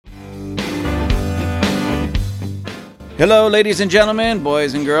Hello, ladies and gentlemen,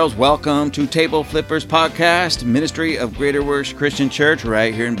 boys and girls. Welcome to Table Flippers Podcast, Ministry of Greater Works Christian Church,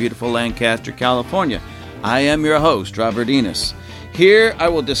 right here in beautiful Lancaster, California. I am your host, Robert Enos. Here I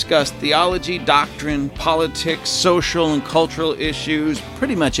will discuss theology, doctrine, politics, social and cultural issues,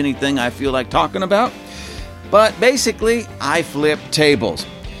 pretty much anything I feel like talking about. But basically, I flip tables.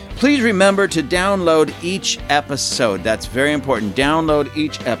 Please remember to download each episode. That's very important. Download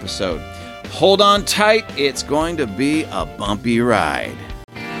each episode. Hold on tight. It's going to be a bumpy ride.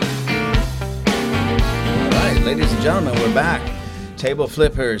 All right, ladies and gentlemen, we're back. Table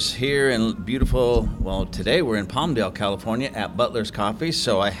Flippers here in beautiful, well, today we're in Palmdale, California at Butler's Coffee.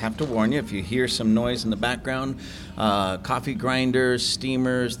 So I have to warn you, if you hear some noise in the background, coffee grinders,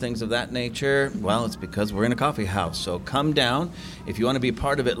 steamers, things of that nature, well, it's because we're in a coffee house. So come down. If you want to be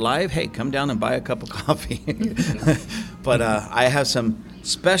part of it live, hey, come down and buy a cup of coffee. But I have some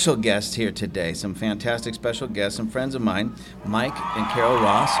special guests here today, some fantastic special guests, some friends of mine, Mike and Carol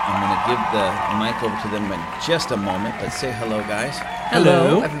Ross. I'm going to give the mic over to them in just a moment, but say hello, guys.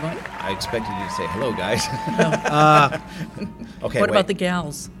 Hello, everyone. I expected you to say hello, guys. Okay. What about the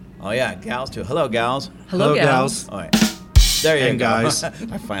gals? Oh, yeah, gals too. Hello, gals. Hello, gals. All right. There you and go. Guys.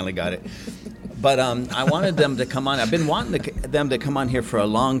 I finally got it. But I wanted them to come on. I've been wanting them to come on here for a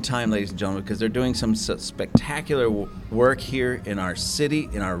long time, ladies and gentlemen, because they're doing some spectacular work here in our city,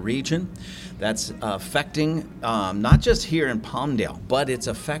 in our region, that's affecting not just here in Palmdale, but it's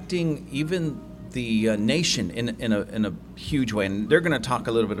affecting even the nation in a huge way. And they're going to talk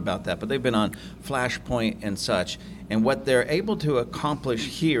a little bit about that. But they've been on Flashpoint and such. And what they're able to accomplish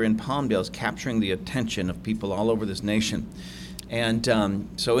here in Palmdale is capturing the attention of people all over this nation. And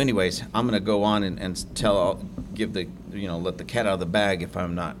so anyways, I'm going to go on and let the cat out of the bag if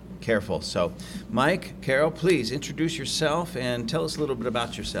I'm not careful. So Mike, Carol, please introduce yourself and tell us a little bit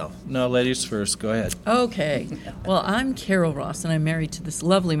about yourself. No, ladies first. Go ahead. Okay. Well, I'm Carol Ross, and I'm married to this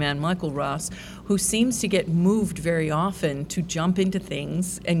lovely man, Michael Ross, who seems to get moved very often to jump into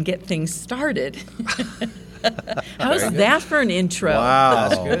things and get things started. How's that for an intro? Wow.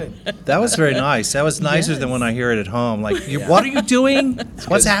 That's good. That was very nice. That was nicer than when I hear it at home. Like, what are you doing?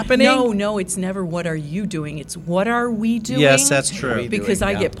 What's happening? No, it's never what are you doing. It's what are we doing? Yes, that's true. Because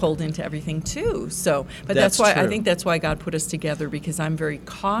I get pulled into everything too. So, but that's why I think that's why God put us together, because I'm very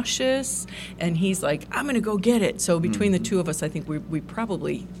cautious and he's like, I'm going to go get it. So between the two of us, I think we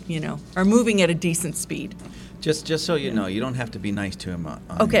probably, are moving at a decent speed. Just so you know, you don't have to be nice to him.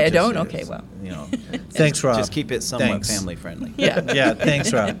 Okay, I don't? Okay, well. Thanks, Rob. Just keep it somewhat family friendly. Yeah,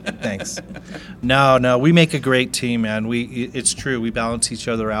 thanks, Rob. Thanks. No, we make a great team, man. It's true. We balance each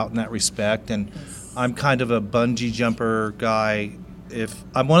other out in that respect. And I'm kind of a bungee jumper guy. If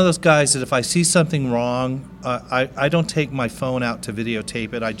I'm one of those guys that if I see something wrong, I don't take my phone out to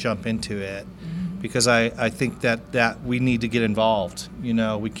videotape it. I jump into it. Because I think that we need to get involved.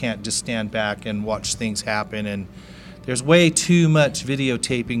 We can't just stand back and watch things happen. And there's way too much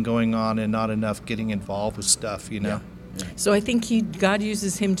videotaping going on and not enough getting involved with stuff, Yeah. So I think God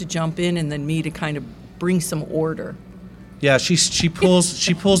uses him to jump in and then me to kind of bring some order. Yeah, she pulls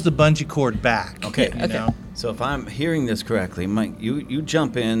the bungee cord back. Okay. Okay. So if I'm hearing this correctly, Mike, you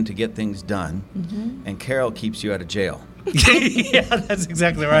jump in to get things done, and Carol keeps you out of jail. Yeah, that's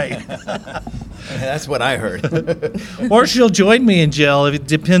exactly right. That's what I heard. Or she'll join me in jail. It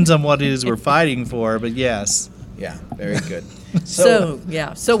depends on what it is we're fighting for, but yes. Yeah, very good. So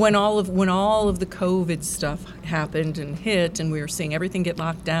when all of the COVID stuff happened and hit, and we were seeing everything get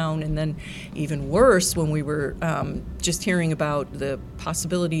locked down, and then even worse when we were just hearing about the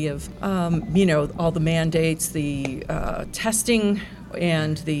possibility of all the mandates, the testing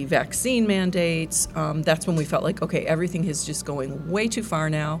and the vaccine mandates, that's when we felt like, okay, everything is just going way too far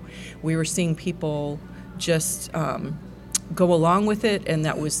now. We were seeing people just go along with it, and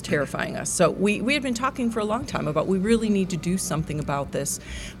that was terrifying us. So we had been talking for a long time about we really need to do something about this.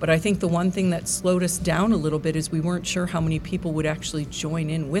 But I think the one thing that slowed us down a little bit is we weren't sure how many people would actually join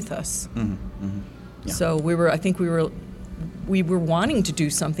in with us. Mm-hmm. Mm-hmm. Yeah. So we were wanting to do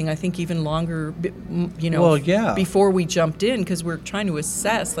something, I think, even longer, before we jumped in, because we're trying to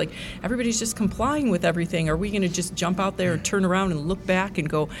assess, like, everybody's just complying with everything. Are we going to just jump out there and turn around and look back and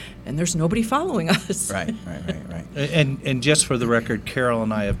go, and there's nobody following us? Right. And just for the record, Carol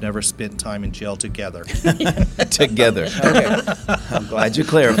and I have never spent time in jail together. Together. Okay. I'm glad you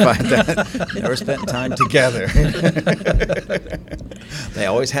clarified that. Never spent time together. They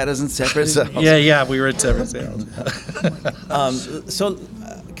always had us in separate cells. Yeah, we were in separate cells.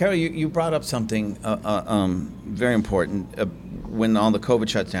 Carol, you brought up something very important when all the COVID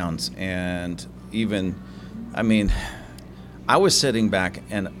shutdowns, and even, I was sitting back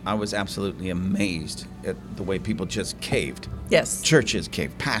and I was absolutely amazed at the way people just caved. Yes. Churches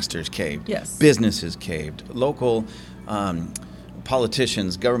caved, pastors caved, Yes. businesses caved, local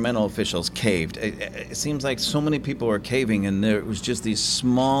politicians, governmental officials caved. It seems like so many people were caving, and there was just these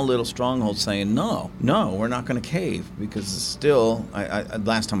small little strongholds saying, no, we're not going to cave, because still,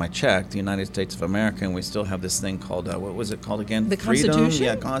 last time I checked, the United States of America, and we still have this thing called, what was it called again? The Freedom? Constitution?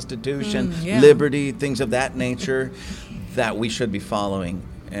 Yeah, Constitution, Yeah. liberty, things of that nature that we should be following,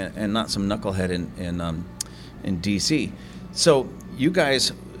 and not some knucklehead in D.C. So you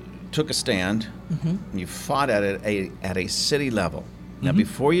guys took a stand. Mm-hmm. You fought at it at a city level. Now, Mm-hmm.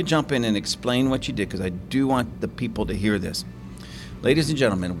 before you jump in and explain what you did, because I do want the people to hear this, ladies and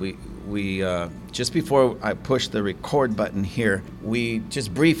gentlemen, we just before I push the record button here, we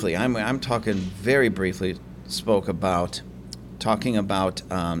just briefly, I'm talking very briefly, talking about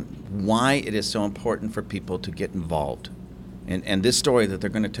why it is so important for people to get involved, and this story that they're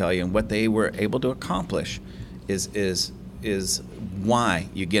going to tell you and what they were able to accomplish is why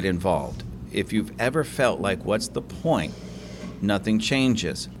you get involved. If you've ever felt like, what's the point? Nothing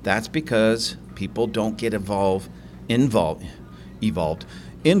changes. That's because people don't get involved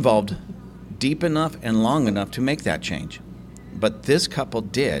deep enough and long enough to make that change. But this couple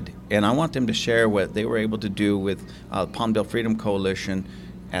did, and I want them to share what they were able to do with Palmdale Freedom Coalition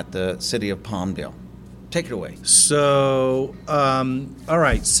at the city of Palmdale. Take it away. So, all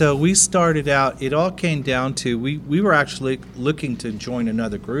right. So we started out, it all came down to, we were actually looking to join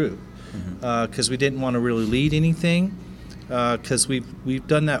another group because we didn't want to really lead anything because we've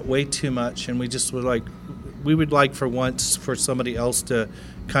done that way too much, and we just were like, we would like for once for somebody else to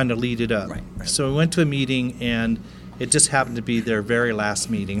kind of lead it up. Right. So we went to a meeting, and it just happened to be their very last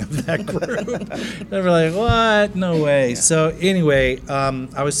meeting of that group. They were like, what? No way. Yeah. So anyway,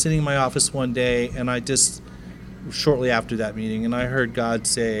 I was sitting in my office one day, and I just, shortly after that meeting, and I heard God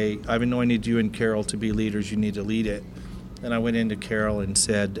say, I've anointed you and Carol to be leaders. You need to lead it. And I went into Carol and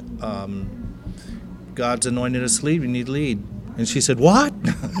said, God's anointed us to lead. We need to lead. And she said, what?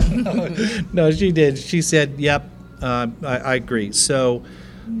 No, she did. She said, yep, I agree. So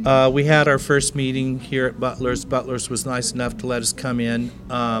we had our first meeting here at Butler's. Butler's was nice enough to let us come in.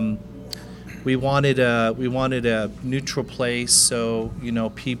 We wanted a neutral place so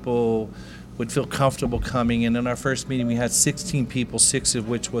people would feel comfortable coming. And in our first meeting, we had 16 people, 6 of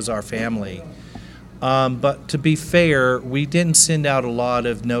which was our family. But to be fair, we didn't send out a lot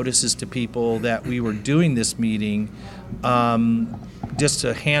of notices to people that we were doing this meeting. Just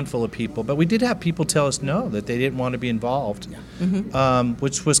a handful of people, but we did have people tell us no, that they didn't want to be involved,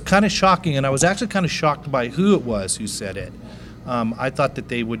 which was kind of shocking, and I was actually kind of shocked by who it was who said it. I thought that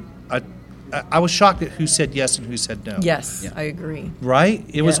they would. I was shocked at who said yes and who said no. Yes, yeah. I agree. Right?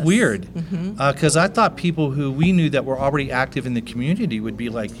 It was weird because I thought people who we knew that were already active in the community would be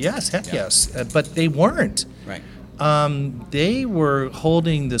like, yes, heck yes, but they weren't. Right. They were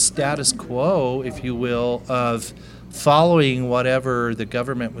holding the status quo, if you will, of following whatever the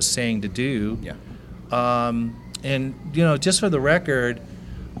government was saying to do. Yeah. And just for the record,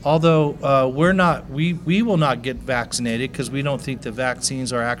 although we will not get vaccinated because we don't think the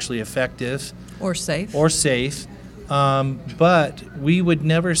vaccines are actually effective or safe. But we would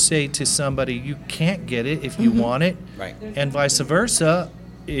never say to somebody, you can't get it if you want it, right? And vice versa.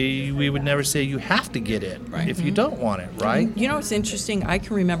 We would never say you have to get it if you don't want it, right? It's interesting. I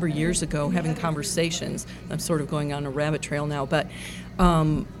can remember years ago having conversations. I'm sort of going on a rabbit trail now, but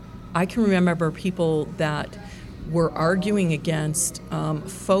I can remember people that were arguing against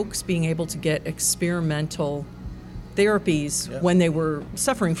folks being able to get experimental therapies when they were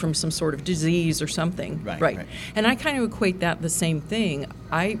suffering from some sort of disease or something. Right. And I kind of equate that the same thing.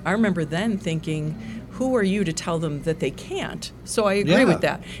 I remember then thinking, who are you to tell them that they can't? So I agree with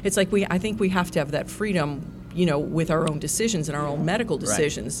that. It's like I think we have to have that freedom, with our own decisions and our own medical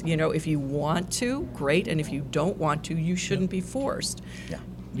decisions. Right. If you want to, great, and if you don't want to, you shouldn't be forced. Yeah.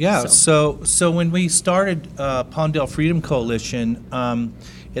 Yeah. So when we started Palmdale Freedom Coalition,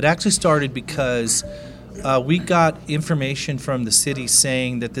 it actually started because we got information from the city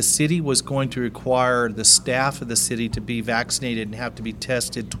saying that the city was going to require the staff of the city to be vaccinated and have to be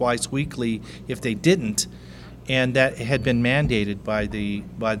tested twice weekly if they didn't, and that had been mandated by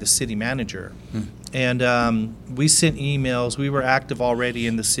the city manager. And we sent emails. We were active already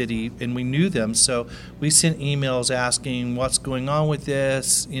in the city, and we knew them, so we sent emails asking what's going on with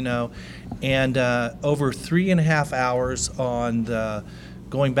this, and over 3.5 hours on the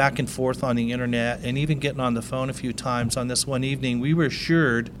going back and forth on the internet, and even getting on the phone a few times. On this one evening, we were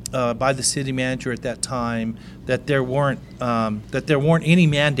assured by the city manager at that time that there weren't any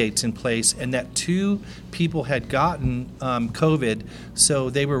mandates in place, and that 2 people had gotten COVID, so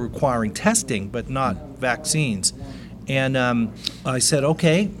they were requiring testing but not vaccines. And I said,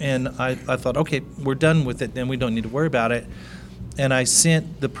 okay, and I thought, okay, we're done with it, then we don't need to worry about it. And I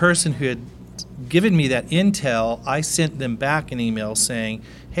sent the person who had given me that intel, I sent them back an email saying,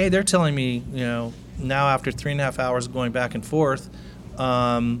 hey, they're telling me, now after 3.5 hours of going back and forth,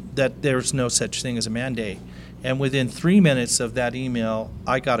 that there's no such thing as a mandate. And within 3 minutes of that email,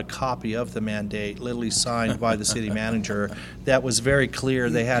 I got a copy of the mandate, literally signed by the city manager. That was very clear.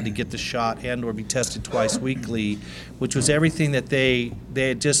 They had to get the shot and or be tested twice weekly, which was everything that they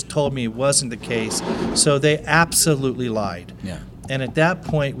had just told me wasn't the case. So they absolutely lied. Yeah. And at that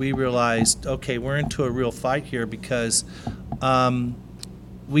point, we realized, okay, we're into a real fight here, because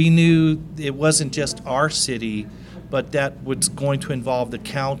we knew it wasn't just our city, but that was going to involve the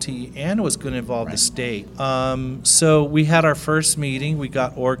county and it was going to involve the state. So we had our first meeting, we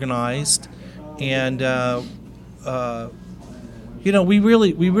got organized, and we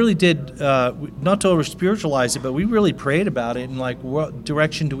really did, not to over spiritualize it, but we really prayed about it and like, what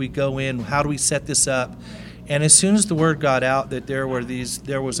direction do we go in? How do we set this up? And as soon as the word got out that there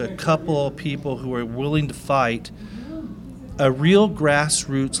was a couple of people who were willing to fight, a real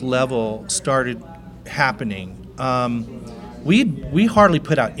grassroots level started happening. We hardly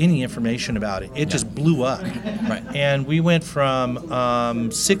put out any information about it. It just blew up. Right. And we went from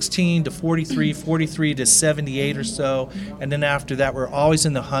 16 to 43, 43 to 78 or so. And then after that, we're always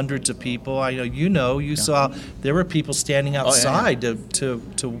in the hundreds of people. I know, you saw there were people standing outside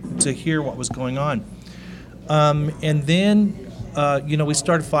to hear what was going on. And then, we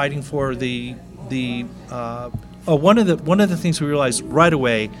started fighting for one of the things we realized right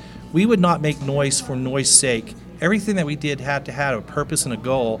away, we would not make noise for noise sake. Everything that we did had to have a purpose and a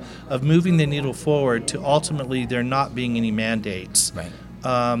goal of moving the needle forward to ultimately there not being any mandates. Right.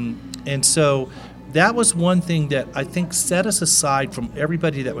 And so that was one thing that I think set us aside from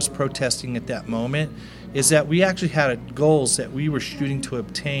everybody that was protesting at that moment, is that we actually had goals that we were shooting to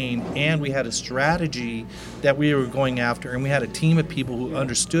obtain, and we had a strategy that we were going after, and we had a team of people who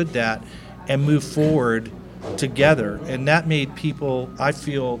understood that and moved forward together. And that made people, I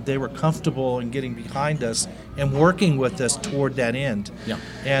feel, they were comfortable in getting behind us and working with us toward that end. Yeah.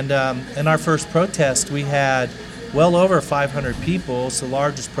 And in our first protest, we had well over 500 people. It's the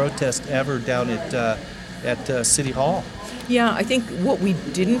largest protest ever down at City Hall. Yeah, I think what we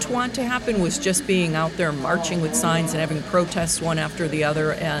didn't want to happen was just being out there marching with signs and having protests one after the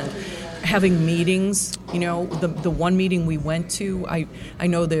other and having meetings. The one meeting we went to, I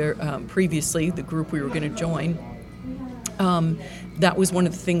know there previously, the group we were going to join, that was one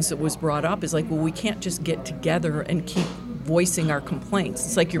of the things that was brought up, is like, well, we can't just get together and keep voicing our complaints.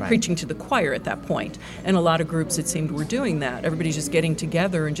 It's like you're preaching to the choir at that point. And a lot of groups, it seemed, were doing that. Everybody's just getting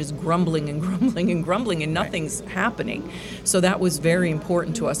together and just grumbling and grumbling and grumbling, and nothing's happening. So that was very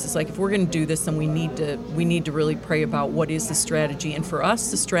important to us. It's like, if we're going to do this, then we need to really pray about what is the strategy. And for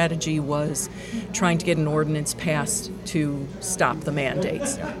us, the strategy was trying to get an ordinance passed to stop the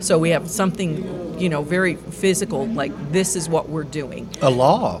mandates. So we have something, very physical, like this is what we're doing. A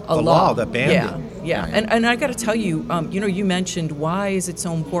law that banned it. Yeah. And I got to tell you, you mentioned, why is it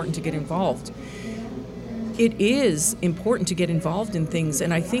so important to get involved? It is important to get involved in things,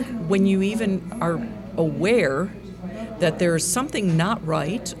 and I think when you even are aware that there's something not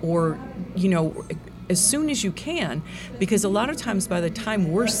right, or, as soon as you can, because a lot of times by the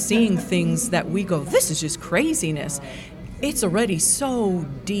time we're seeing things that we go, this is just craziness, it's already so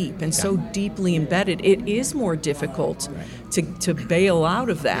deep and so deeply embedded. It is more difficult to bail out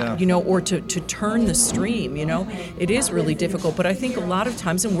of that, or to turn the stream, It is really difficult. But I think a lot of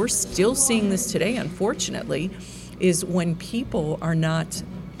times, and we're still seeing this today, unfortunately, is when people are not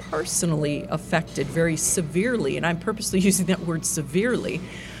personally affected very severely, and I'm purposely using that word severely,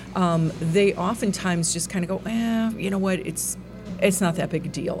 they oftentimes just kind of go, you know what, it's not that big a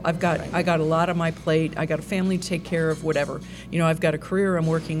deal. I got a lot on my plate. I got a family to take care of, whatever. I've got a career I'm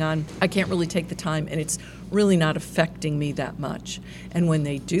working on. I can't really take the time, and it's really not affecting me that much. And when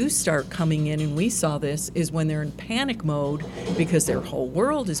they do start coming in, and we saw this, is when they're in panic mode because their whole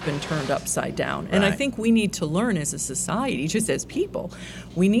world has been turned upside down. And I think we need to learn as a society, just as people,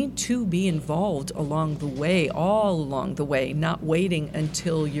 we need to be involved along the way, all along the way, not waiting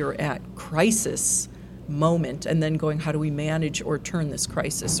until you're at crisis moment and then going, how do we manage or turn this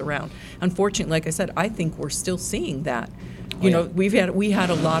crisis around? Unfortunately, like I said, I think we're still seeing that You know, we had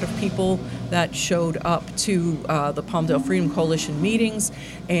a lot of people that showed up to the Palmdale Freedom Coalition meetings,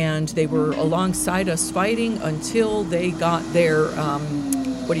 and they were alongside us fighting until they got their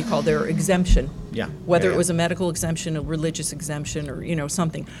their exemption. Yeah. Whether Yeah, it was a medical exemption, a religious exemption, or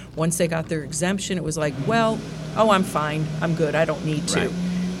something. Once they got their exemption, it was like, well, I'm fine, I'm good, I don't need to. Right.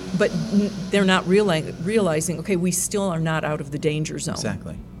 But they're not realizing, okay, we still are not out of the danger zone.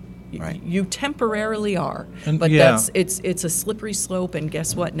 Exactly. Right. You temporarily are, And- but yeah. it's a slippery slope. And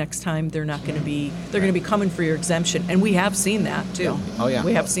guess what? Next time they're going to be coming for your exemption, and we have seen that too. Oh, yeah.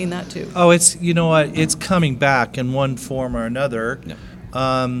 We have seen that too. Oh, it's you know what? It's coming back in one form or another,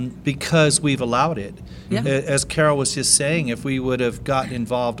 because we've allowed it. Yeah. As Carol was just saying, if we would have gotten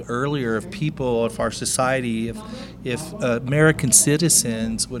involved earlier, if our society, if American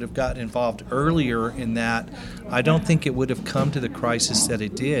citizens would have gotten involved earlier in that, I don't think it would have come to the crisis that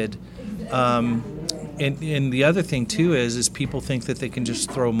it did. And the other thing too is people think that they can just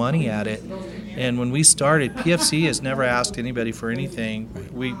throw money at it. And when we started, PFC has never asked anybody for anything.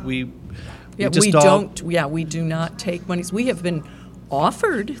 We do not take monies. We have been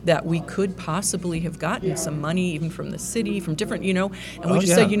offered that we could possibly have gotten some money even from the city, from different, and we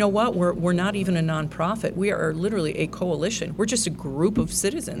just said, you know what, we're not even a nonprofit. We are literally a coalition. We're just a group of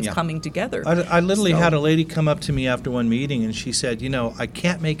citizens coming together. I literally had a lady come up to me after one meeting, and she said, I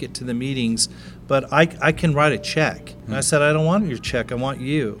can't make it to the meetings, but I can write a check. And I said, I don't want your check, I want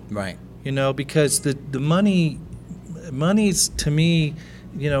you. Right. Because the money's to me,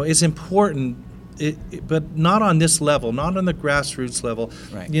 is important. But not on this level, not on the grassroots level.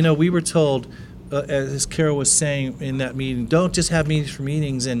 Right. We were told, as Carol was saying in that meeting, don't just have meetings for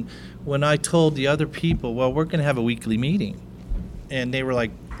meetings. And when I told the other people, well, we're going to have a weekly meeting, and they were like,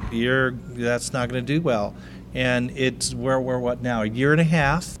 that's not going to do well. And we're what now? A year and a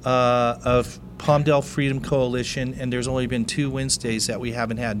half of Palmdale Freedom Coalition, and there's only been 2 Wednesdays that we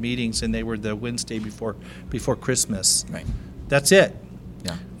haven't had meetings, and they were the Wednesday before Christmas. Right. That's it.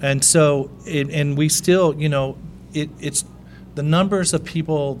 Yeah. And so, and we still, it's the numbers of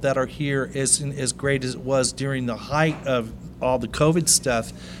people that are here isn't as great as it was during the height of all the COVID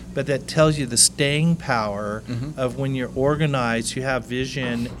stuff, but that tells you the staying power of when you're organized, you have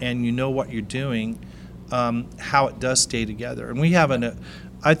vision, and you know what you're doing, how it does stay together. And we have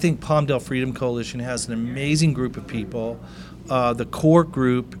I think Palmdale Freedom Coalition has an amazing group of people. The core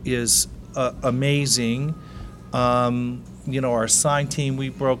group is amazing. Our assigned team, we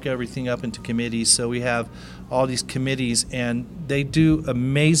broke everything up into committees, so we have all these committees, and they do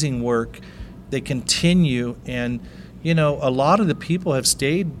amazing work. They continue, and a lot of the people have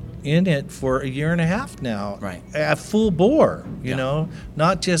stayed in it for a year and a half now, right, at full bore.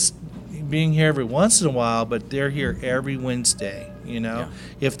 Not just being here every once in a while, but they're here every Wednesday.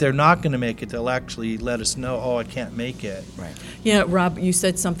 If they're not going to make it, they'll actually let us know, I can't make it. Right. Yeah, Rob, you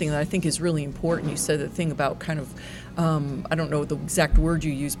said something that I think is really important. You said the thing about kind of, I don't know the exact word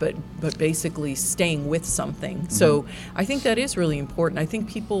you used, but basically staying with something. Mm-hmm. So I think that is really important. I think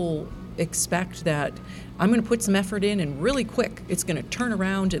people expect that I'm going to put some effort in, and really quick it's going to turn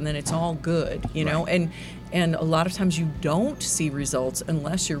around, and then it's all good, know. And a lot of times you don't see results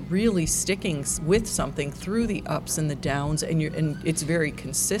unless you're really sticking with something through the ups and the downs, and it's very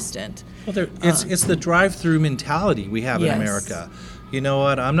consistent. Well, it's the drive-through mentality we have in America. You know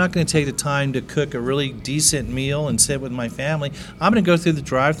what? I'm not going to take the time to cook a really decent meal and sit with my family. I'm going to go through the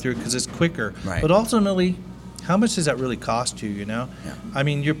drive-through because it's quicker. Right. But ultimately, how much does that really cost you? Yeah. I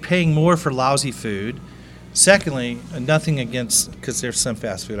mean, you're paying more for lousy food. Secondly, nothing against, because there's some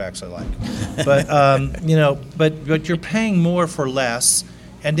fast food I actually like, but but you're paying more for less,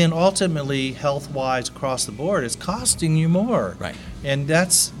 and then ultimately, health-wise across the board, it's costing you more. Right. And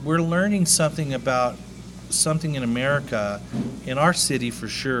we're learning something about something in America, in our city for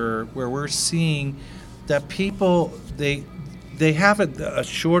sure, where we're seeing that people they have a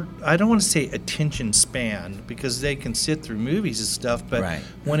short, I don't want to say attention span, because they can sit through movies and stuff, but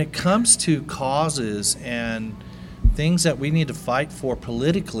when it comes to causes and things that we need to fight for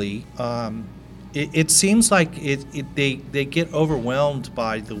politically, it seems like they get overwhelmed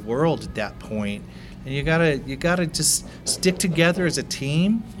by the world at that point. And you gotta just stick together as a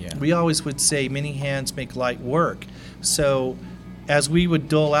team. Yeah. We always would say many hands make light work. So as we would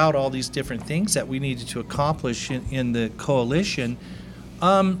dole out all these different things that we needed to accomplish in the coalition,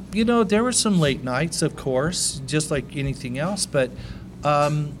 there were some late nights, of course, just like anything else. But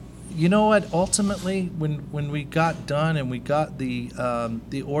you know what? Ultimately, when we got done and we got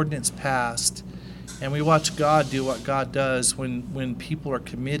the ordinance passed, and we watched God do what God does when people are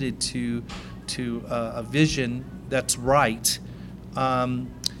committed to a vision that's right.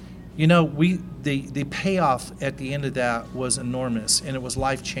 you know, the payoff at the end of that was enormous, and it was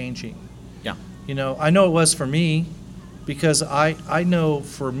life-changing. Yeah. You know, I know it was for me, because I know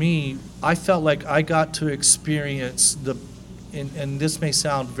for me, I felt like I got to experience and this may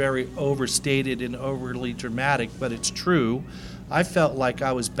sound very overstated and overly dramatic, but it's true. I felt like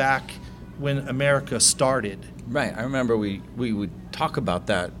I was back when America started. Right. I remember we would talk about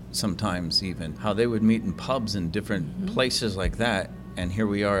that sometimes, even how they would meet in pubs in different places like that, and here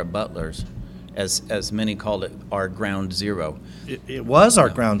we are at Butler's, as many called it, our ground zero. It was our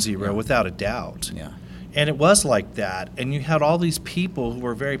ground zero, without a doubt. Yeah. And it was like that. And you had all these people who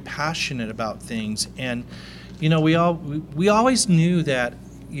were very passionate about things. And, you know, we always knew that,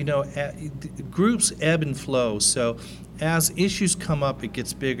 you know, groups ebb and flow. So as issues come up, it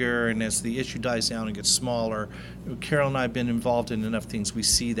gets bigger. And as the issue dies down, it gets smaller. Carol and I have been involved in enough things. We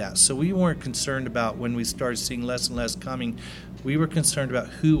see that. So we weren't concerned about when we started seeing less and less coming. We were concerned about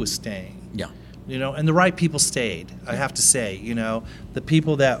who was staying. Yeah. You know, and the right people stayed, I have to say. You know, the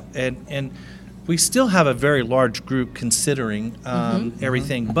people that, and we still have a very large group considering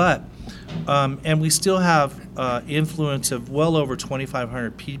everything, but and we still have influence of well over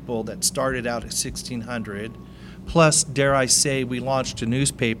 2,500 people that started out at 1,600. Plus, dare I say, we launched a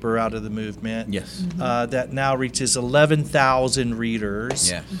newspaper out of the movement. Yes. That now reaches 11,000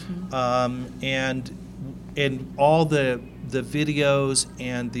 readers. Yeah. And all the videos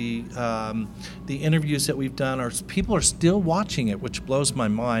and the interviews that we've done, people are still watching it, which blows my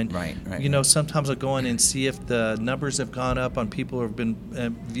mind. Right. You know, sometimes I'll go in and see if the numbers have gone up on people who have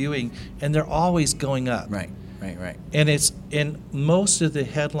been viewing, and they're always going up. Right. And most of the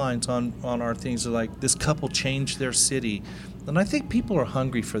headlines on our things are like, this couple changed their city. And I think people are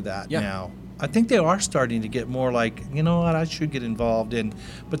hungry for that now. I think they are starting to get more like, you know what, I should get involved in,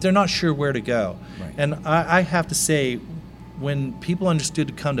 but they're not sure where to go. Right. And I have to say, when people understood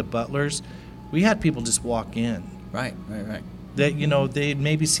to come to Butler's, we had people just walk in. Right. That, you know, they'd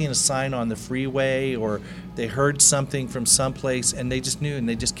maybe seen a sign on the freeway, or they heard something from someplace, and they just knew, and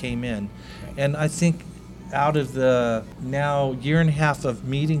they just came in. Right. And I think out of the now year and a half of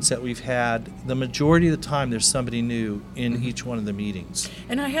meetings that we've had, the majority of the time there's somebody new in each one of the meetings.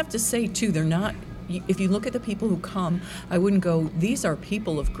 And I have to say, too, they're not, if you look at the people who come, I wouldn't go, these are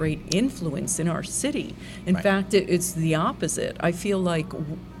people of great influence in our city. In fact, it's the opposite. I feel like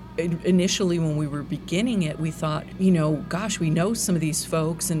initially when we were beginning it, we thought, you know, gosh, we know some of these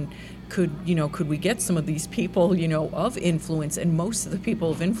folks, and could we get some of these people, you know, of influence? And most of the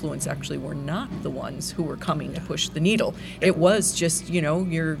people of influence actually were not the ones who were coming to push the needle. It was just, you know,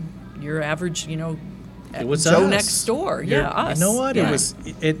 your average, you know, It was Joe us. next door. You're- Us. You know what? Yeah. It was,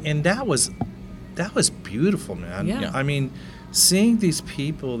 and that was beautiful, man. Yeah. I mean, seeing these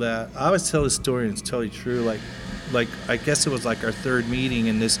people that I always tell the story, and it's totally true. Like I guess it was like our third meeting,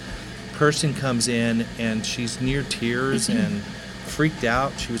 and this person comes in and she's near tears and freaked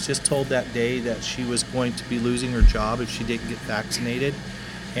out. She was just told that day that she was going to be losing her job if she didn't get vaccinated,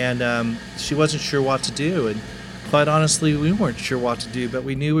 and she wasn't sure what to do. And quite honestly, we weren't sure what to do, but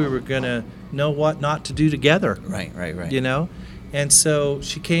we knew we were going to know what not to do together. Right. You know? And so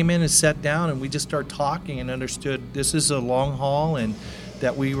she came in and sat down, and we just started talking and understood this is a long haul, and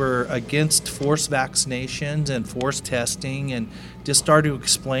that we were against forced vaccinations and forced testing, and just started to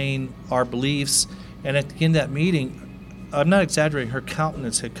explain our beliefs. And at the end of that meeting, I'm not exaggerating, her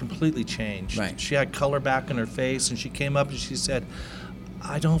countenance had completely changed. Right. She had color back in her face, and she came up and she said,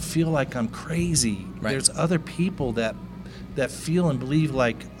 I don't feel like I'm crazy. Right. There's other people that feel and believe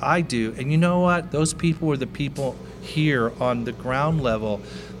like I do. And you know what? Those people were the people here on the ground level.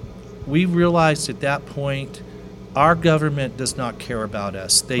 We realized at that point, our government does not care about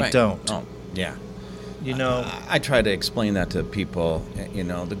us. They Right. don't. Oh, yeah. You know, I try to explain that to people. You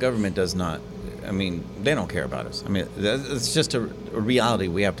know, the government does not. I mean, they don't care about us. I mean, it's just a reality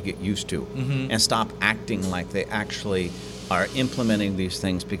we have to get used to, and stop acting like they actually are implementing these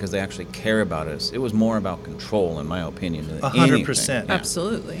things because they actually care about us. It was more about control, in my opinion, than 100%. anything. Yeah.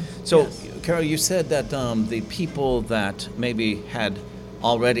 Absolutely. So, Yes. Carol, you said that the people that maybe had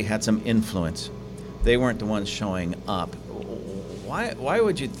already had some influence, they weren't the ones showing up. Why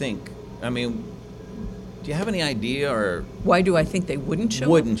would you think? I mean, do you have any idea, or Why do I think they wouldn't show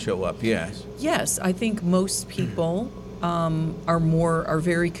up? wouldn't show up? Yes. Yes, I think most people are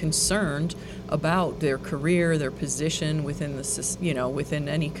very concerned about their career, their position within within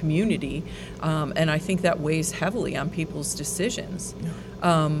any community, and I think that weighs heavily on people's decisions.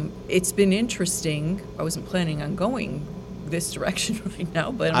 It's been interesting. I wasn't planning on going this direction right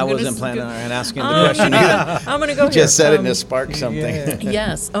now, but I wasn't planning on asking the question either. I'm going to go You here. just said it to spark something.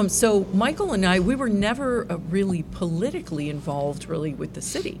 Yes. So Michael and I, we were never really politically involved really with the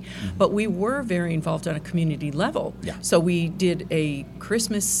city, but we were very involved on a community level. Yeah. So we did a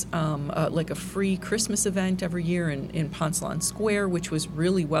Christmas, like a free Christmas event every year in Ponce Lawn Square, which was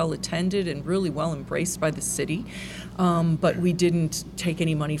really well attended and really well embraced by the city. But we didn't take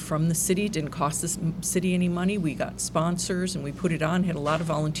any money from the city. It didn't cost the city any money. We got sponsors and we put it on, had a lot of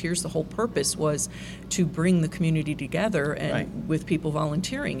volunteers. The whole purpose was to bring the community together and Right. with people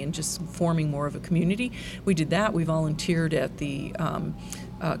volunteering and just forming more of a community. We did that. We volunteered at the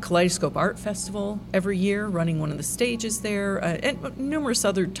Kaleidoscope Art Festival every year, running one of the stages there, and numerous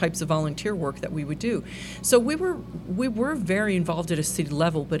other types of volunteer work that we would do. So we were very involved at a city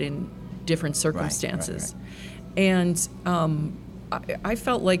level, but in different circumstances. right. And I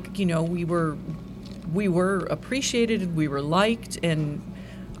felt like, you know, we were appreciated, we were liked, and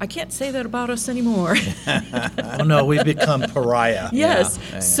I can't say that about us anymore. Oh no, we've become pariah. Yes.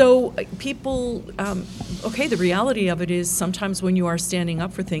 Yeah. So people, okay, the reality of it is sometimes when you are standing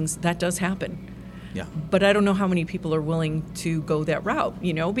up for things, that does happen. Yeah. But I don't know how many people are willing to go that route,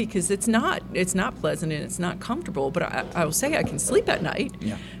 you know, because it's not pleasant and it's not comfortable. But I will say I can sleep at night.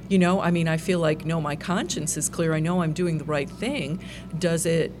 Yeah. You know, I mean, I feel like, no, my conscience is clear. I know I'm doing the right thing. Does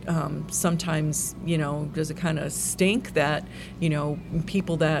it sometimes, you know, does it kind of stink that, you know,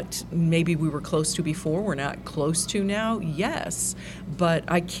 people that maybe we were close to before we're not close to now? Yes. But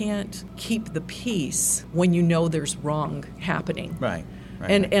I can't keep the peace when you know there's wrong happening. Right.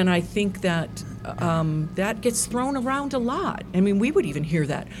 And I think that that gets thrown around a lot. I mean, we would even hear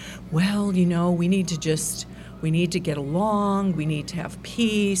that. Well, you know, we need to get along. We need to have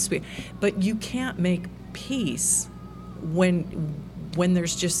peace. But you can't make peace when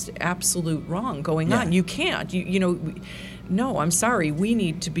there's just absolute wrong going on. You can't. You know. No, I'm sorry. We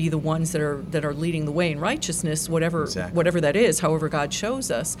need to be the ones that are leading the way in righteousness, whatever that is, however God shows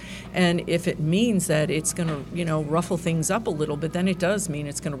us. And if it means that it's going to, you know, ruffle things up a little bit, then it does mean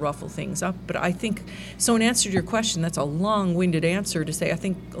it's going to ruffle things up. But I think, so in answer to your question, that's a long-winded answer to say I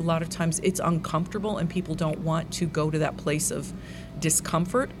think a lot of times it's uncomfortable and people don't want to go to that place of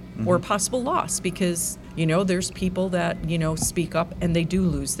discomfort or possible loss because, you know, there's people that, you know, speak up and they do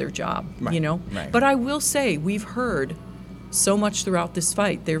lose their job, you know. Right. But I will say we've heard so much throughout this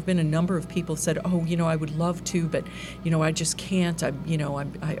fight. There have been a number of people said, "Oh, you know, I would love to, but you know, I just can't. I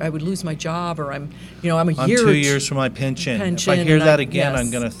would lose my job, or I'm a year. I'm 2 years from my pension. If I hear that again,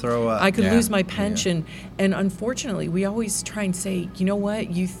 I'm going to throw up. I could lose my pension." And unfortunately, we always try and say, you know what,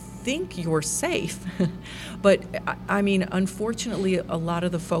 you think you're safe, but I mean, unfortunately, a lot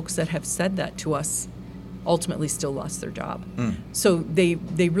of the folks that have said that to us ultimately still lost their job. So they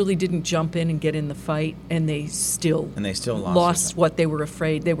really didn't jump in and get in the fight, and they still lost what they were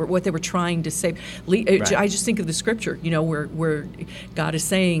afraid what they were trying to save. I just think of the scripture, you know, where God is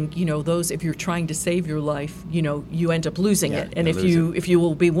saying, you know, those, if you're trying to save your life, you know, you end up losing it, and if you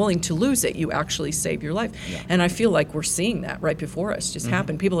will be willing to lose it, you actually save your life. And I feel like we're seeing that right before us just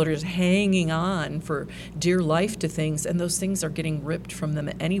happen. People that are just hanging on for dear life to things, and those things are getting ripped from them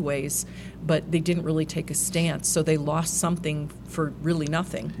anyways, but they didn't really take a stance, so they lost something for really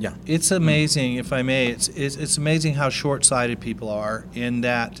nothing. Yeah. It's amazing, if I may, it's amazing how short-sighted people are in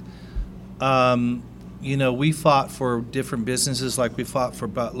that, you know, we fought for different businesses, like we fought for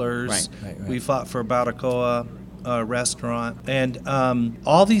Butler's, Right. we fought for Barbacoa restaurant, and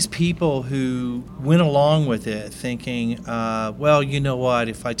all these people who went along with it thinking, well, you know what,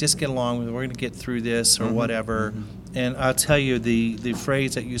 if I just get along with it, we're going to get through this or whatever. And I'll tell you, the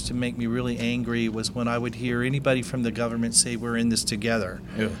phrase that used to make me really angry was when I would hear anybody from the government say, "We're in this together."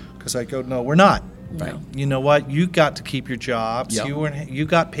 Because I go, "No, we're not." Right. You know what? You got to keep your jobs. Yep. You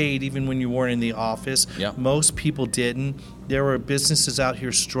got paid even when you weren't in the office. Yep. Most people didn't. There were businesses out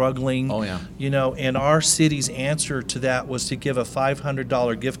here struggling. Oh, yeah. You know, and our city's answer to that was to give a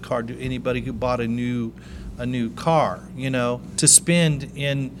 $500 gift card to anybody who bought a new car. You know, to spend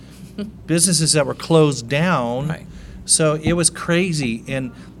in businesses that were closed down. Right. So it was crazy.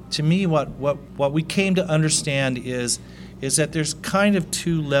 And to me, what we came to understand is that there's kind of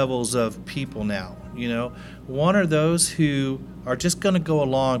two levels of people now. You know, one are those who are just going to go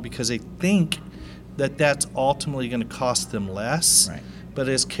along because they think that that's ultimately going to cost them less. Right. But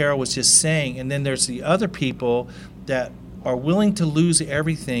as Carol was just saying, and then there's the other people that are willing to lose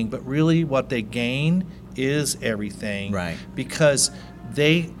everything, but really what they gain is everything. Right. Because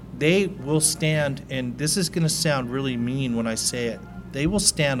they will stand, and this is going to sound really mean when I say it, they will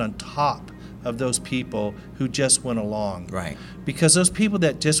stand on top of those people who just went along. Right. Because those people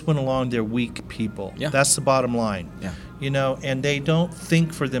that just went along, they're weak people. Yeah. That's the bottom line. Yeah. and they don't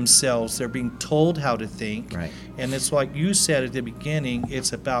think for themselves. They're being told how to think. Right. And it's like you said at the beginning,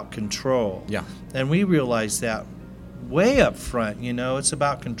 it's about control. Yeah. And we realize that way up front, it's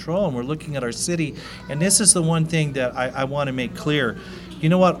about control. And we're looking at our city. And this is the one thing that I want to make clear. You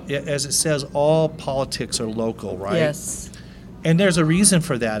know what? As it says, all politics are local, right? Yes. And there's a reason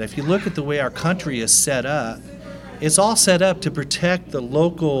for that. If you look at the way our country is set up, it's all set up to protect the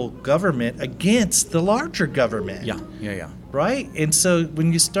local government against the larger government. Yeah. Right? And so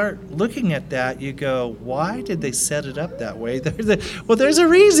when you start looking at that, you go, why did they set it up that way? Well, there's a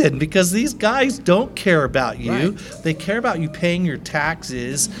reason, because these guys don't care about you. Right. They care about you paying your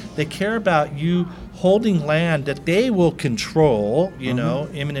taxes. They care about you holding land that they will control,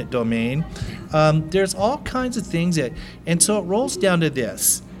 eminent domain. There's all kinds of things and so it rolls down to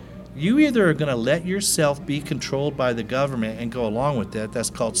this. You either are going to let yourself be controlled by the government and go along with it. That's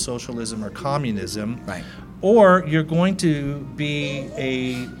called socialism or communism. Right. Or you're going to be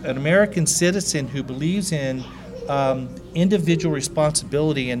an American citizen who believes in individual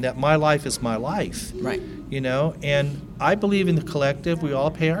responsibility and that my life is my life. Right. And I believe in the collective. We all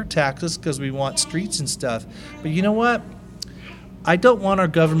pay our taxes because we want streets and stuff. But you know what? I don't want our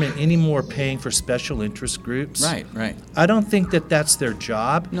government anymore paying for special interest groups. Right. I don't think that that's their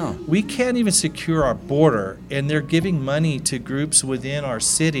job. No. We can't even secure our border, and they're giving money to groups within our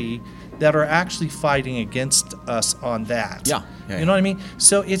city that are actually fighting against us on that. Yeah. You know what I mean?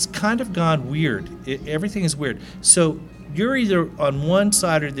 So it's kind of gone weird. Everything is weird. So you're either on one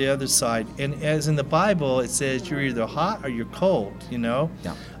side or the other side, and as in the Bible, it says you're either hot or you're cold,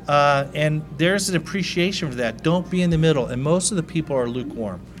 Yeah. And there's an appreciation for that. Don't be in the middle. And most of the people are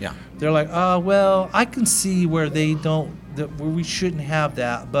lukewarm. Yeah. They're like, oh, well, I can see where where we shouldn't have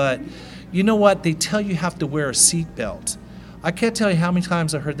that. But you know what? They tell you have to wear a seatbelt. I can't tell you how many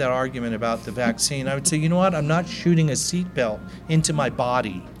times I heard that argument about the vaccine. I would say, you know what? I'm not shooting a seatbelt into my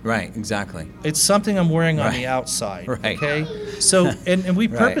body. Right, exactly. It's something I'm wearing on Right. the outside. Right. Okay? So, and we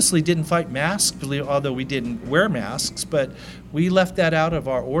Right. purposely didn't fight masks, although we didn't wear masks, but we left that out of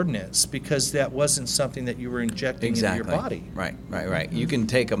our ordinance because that wasn't something that you were injecting into your body. Right. You can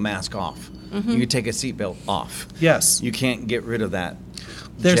take a mask off. You can take a seatbelt off. Yes. You can't get rid of that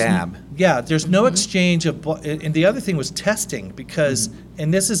There's jab. there's no exchange of, and the other thing was testing because,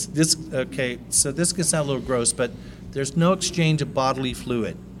 and okay, so this can sound a little gross, but there's no exchange of bodily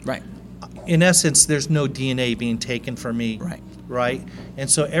fluid. Right. In essence, there's no DNA being taken from me. Right? And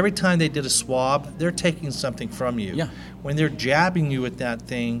so every time they did a swab, they're taking something from you. Yeah. When they're jabbing you with that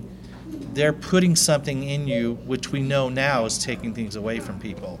thing, they're putting something in you, which we know now is taking things away from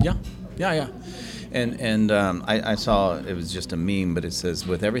people. Yeah. And I saw, it was just a meme, but it says,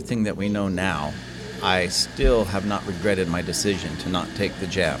 with everything that we know now, I still have not regretted my decision to not take the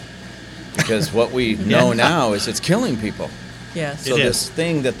jab. Because what we know now is it's killing people. Yes. So It this is.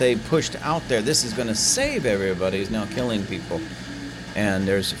 thing that they pushed out there, this is going to save everybody, is now killing people. And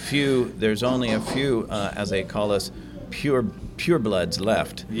there's only a few, as they call us, purebloods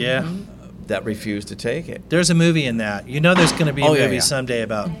left Yeah. that refuse to take it. There's a movie in that. There's going to be a Oh, yeah, movie yeah. someday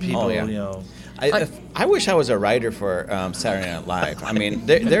about people, Oh, yeah. I wish I was a writer for Saturday Night Live. I mean,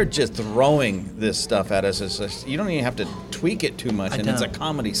 they're just throwing this stuff at us. It's just, you don't even have to tweak it too much, I and it's a know.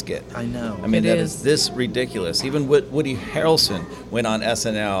 comedy skit. I know. I mean, It that is. is this ridiculous. Even Woody Harrelson went on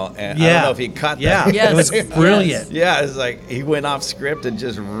SNL, and I Yeah. don't know if he caught Yeah. that. Yes. It was brilliant. Yes. Yeah, it's like he went off script and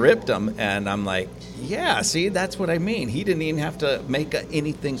just ripped them, and I'm like, yeah, see, that's what I mean. He didn't even have to make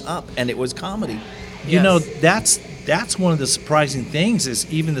anything up, and it was comedy. That's one of the surprising things is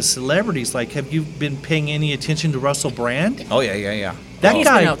even the celebrities. Like, have you been paying any attention to Russell Brand? Oh yeah. That He's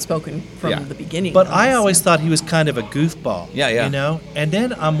guy- been outspoken from Yeah. the beginning. But on I this, always yeah. thought he was kind of a goofball. Yeah. And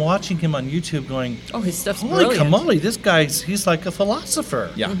then I'm watching him on YouTube going, Oh, his stuff's holy brilliant. camoli, this he's like a philosopher.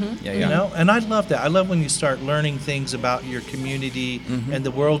 Yeah. Yeah. And I love that. I love when you start learning things about your community and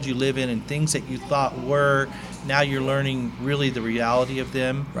the world you live in and things that you thought were, now you're learning really the reality of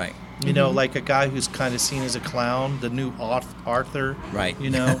them. Right. Like a guy who's kind of seen as a clown, the new Arthur. Right.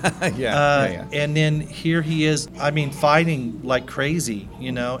 Yeah. And then here he is, fighting like crazy,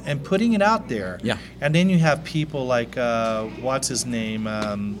 and putting it out there. Yeah. And then you have people like, what's his name?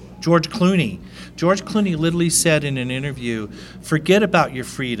 George Clooney. George Clooney literally said in an interview, forget about your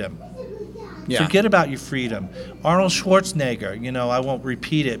freedom. Yeah. Forget about your freedom. Arnold Schwarzenegger, I won't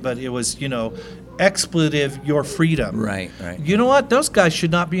repeat it, but it was, expletive, your freedom. Right. You know what? Those guys should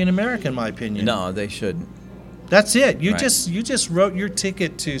not be in America, in my opinion. No, they shouldn't. That's it. You Right. just wrote your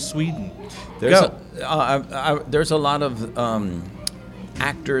ticket to Sweden. There's Go. there's a lot of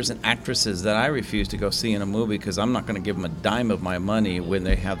actors and actresses that I refuse to go see in a movie because I'm not going to give them a dime of my money when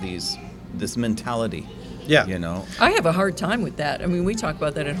they have this mentality. Yeah. You know. I have a hard time with that. I mean, we talk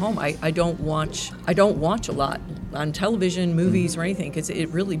about that at home. I don't watch a lot on television, movies, or anything, because it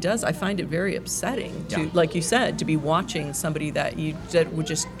really does. I find it very upsetting to, Yeah. like you said, to be watching somebody that would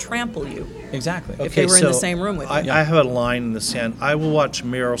just trample you. Exactly. If they were in the same room with you. I have a line in the sand. I will watch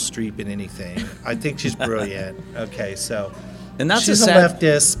Meryl Streep in anything. I think she's brilliant. Okay, so And that's she's a a sad,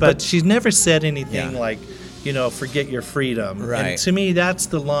 leftist, but she's never said anything Yeah. like, forget your freedom. Right. And to me, that's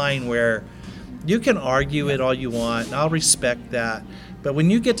the line where you can argue it all you want, and I'll respect that. But when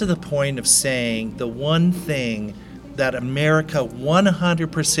you get to the point of saying the one thing that America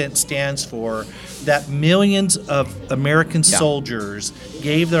 100% stands for, that millions of American Yeah. soldiers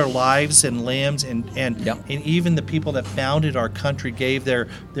gave their lives and limbs, and Yeah. and even the people that founded our country gave their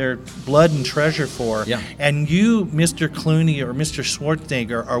blood and treasure for, Yeah. and you, Mr. Clooney or Mr.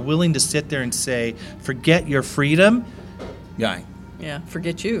 Schwarzenegger, are willing to sit there and say, forget your freedom, Yeah. Yeah,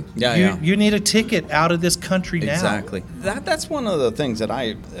 forget you. Yeah. you need a ticket out of this country now. Exactly. That's one of the things that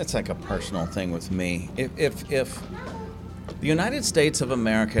it's like a personal thing with me. If the United States of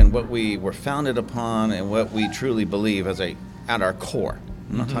America and what we were founded upon and what we truly believe at our core,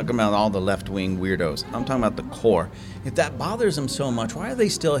 I'm not talking about all the left-wing weirdos. I'm talking about the core. If that bothers them so much, why are they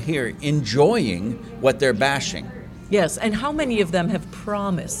still here enjoying what they're bashing? Yes, and how many of them have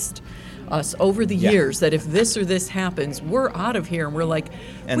promised us over the Yeah. years that if this or this happens, we're out of here, and we're like,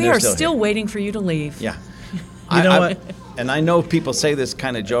 And we they're are still still here. waiting for you to leave. Yeah. You know what? And I know people say this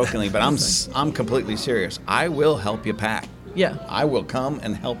kind of jokingly, but I'm completely serious. I will help you pack. Yeah. I will come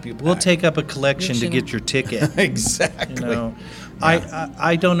and help you pack. We'll take up a collection to Collection. get your ticket. Exactly.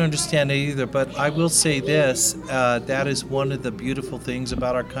 I don't understand it either, but I will say this: that is one of the beautiful things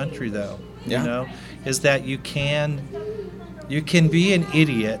about our country, though. Yeah. Is that you can be an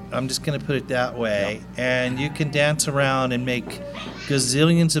idiot. I'm just going to put it that way, and you can dance around and make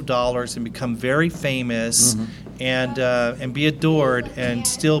gazillions of dollars and become very famous, and be adored, and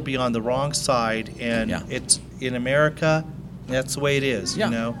still be on the wrong side. And Yeah. it's in America. That's the way it is.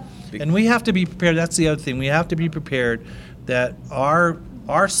 Yeah. And we have to be prepared. That's the other thing. We have to be prepared that our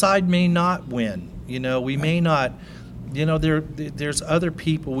side may not win. We may not. There's other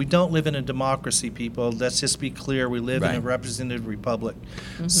people. We don't live in a democracy, people. Let's just be clear. We live in a Right. representative republic.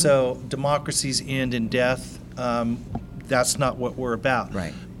 So democracies end in death. That's not what we're about.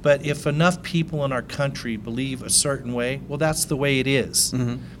 Right. But if enough people in our country believe a certain way, well, that's the way it is.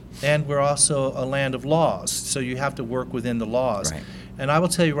 And we're also a land of laws, so you have to work within the laws. Right. And I will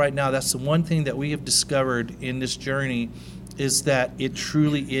tell you right now, that's the one thing that we have discovered in this journey, is that it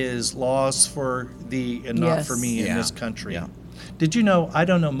truly is laws for thee and not Yes. for me in Yeah. this country. Yeah. Did you know, I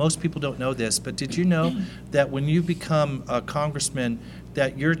don't know, most people don't know this, but did you know that when you become a congressman,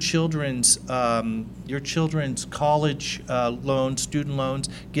 that your children's college loans, student loans,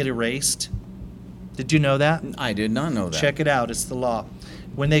 get erased? Did you know that? I did not know that. Check it out. It's the law.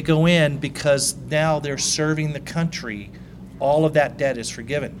 When they go in, because now they're serving the country, all of that debt is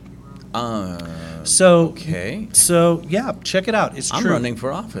forgiven. So, Okay. So yeah, check it out. It's I'm true. running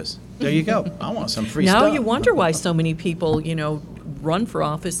for office. There you go. I want some free Now stuff. you wonder why so many people, run for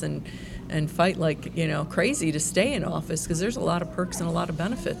office and fight like crazy to stay in office, because there's a lot of perks and a lot of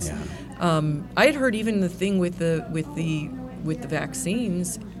benefits. Yeah. I had heard even the thing with the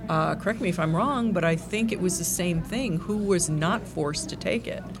vaccines. Correct me if I'm wrong, but I think it was the same thing. Who was not forced to take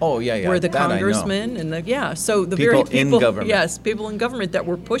it? Oh, yeah. Were the That I know. congressmen and so the People very in people government. yes, people in government that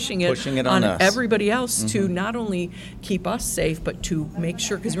were pushing it on us. everybody else to not only keep us safe, but to make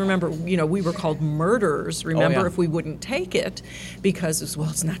sure, because remember, we were called murderers, remember, yeah. if we wouldn't take it, because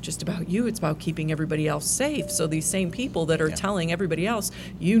it's not just about you, it's about keeping everybody else safe. So these same people that are Yeah. telling everybody else,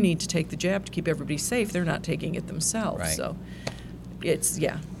 you need to take the jab to keep everybody safe, they're not taking it themselves. Right. So it's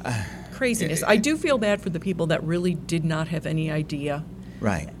craziness. I do feel bad for the people that really did not have any idea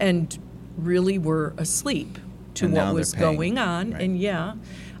Right. and really were asleep to And now what they're was paying. going on. Right.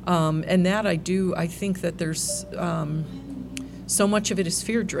 And and that I think that there's so much of it is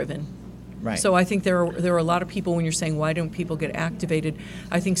fear driven. Right. So I think there are a lot of people, when you're saying why don't people get activated,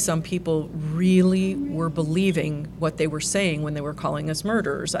 I think some people really were believing what they were saying when they were calling us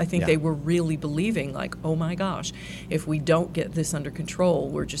murderers. I think Yeah. they were really believing, like, oh my gosh, if we don't get this under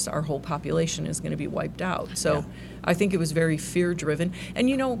control, our whole population is going to be wiped out. So Yeah. I think it was very fear driven. And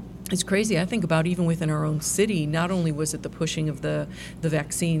it's crazy. I think about even within our own city, not only was it the pushing of the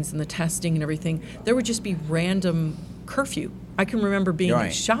vaccines and the testing and everything, there would just be random curfew. I can remember being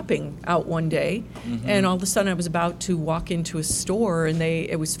Right. shopping out one day, and all of a sudden I was about to walk into a store, and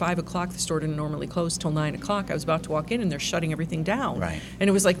it was 5 o'clock. The store didn't normally close till 9 o'clock. I was about to walk in, and they're shutting everything down. Right. And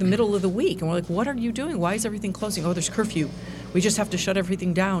it was like the middle of the week, and we're like, "What are you doing? Why is everything closing?" "Oh, there's curfew. We just have to shut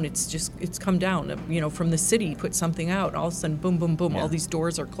everything down. It's come down. From the city, put something out. And all of a sudden, boom, boom, boom. Yeah. All these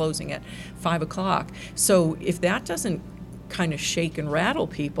doors are closing at 5 o'clock. So if that doesn't kind of shake and rattle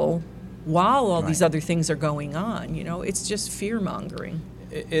people while all these Right. other things are going on, it's just fear mongering.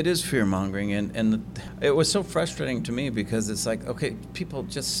 It is fear mongering, and it was so frustrating to me because it's like, okay, people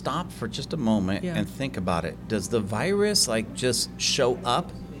just stop for just a moment Yeah. and think about it. Does the virus just show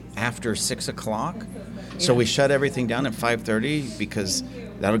up after 6 o'clock? So Yeah. we shut everything down at 5:30 because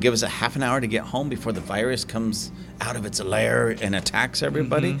that'll give us a half an hour to get home before the virus comes out of its lair and attacks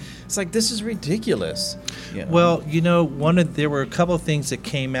everybody. It's like, this is ridiculous. You know? Well, there were a couple of things that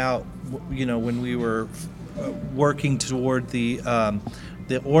came out, when we were working toward the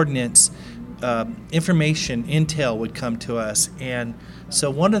ordinance. Intel would come to us, and so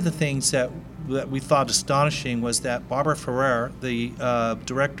one of the things that we thought astonishing was that Barbara Ferrer, the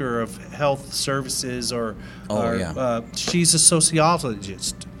director of health services, she's a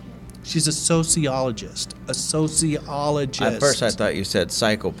sociologist. She's a sociologist. A sociologist. At first I thought you said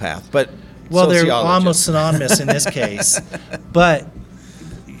psychopath, but Well, they're sociologist. almost synonymous in this case. But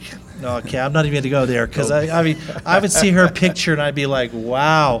no, okay, I'm not even going to go there because I would see her picture and I'd be like,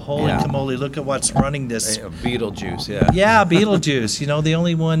 wow, holy Yeah. camoli, look at what's running this. Beetlejuice, yeah. Yeah, Beetlejuice. The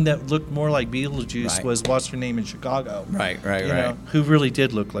only one that looked more like Beetlejuice Right. was what's her name in Chicago. Right. Who really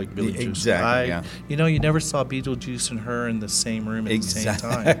did look like Beetlejuice. Exactly, yeah. You never saw Beetlejuice and her in the same room at the same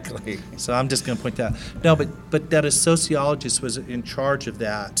time. Exactly. So I'm just going to point that out. No, but that a sociologist was in charge of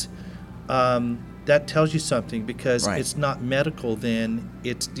that. That tells you something because Right. it's not medical then.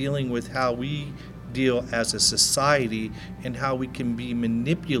 It's dealing with how we deal as a society and how we can be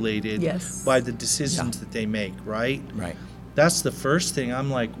manipulated Yes. by the decisions Yeah. that they make, right? Right. That's the first thing. I'm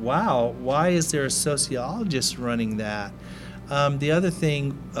like, wow, why is there a sociologist running that? The other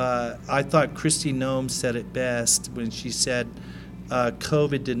thing, I thought Kristi Noem said it best when she said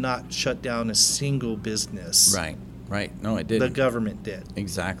COVID did not shut down a single business. Right. No, it The didn't. government did.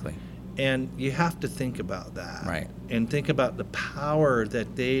 Exactly. And you have to think about that. Right. And think about the power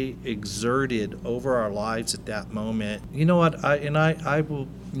that they exerted over our lives at that moment. You know what? I will,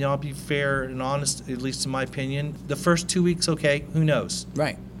 I'll be fair and honest, at least in my opinion. The first 2 weeks, okay, who knows?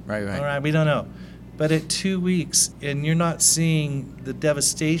 Right. All right, we don't know. But at 2 weeks, and you're not seeing the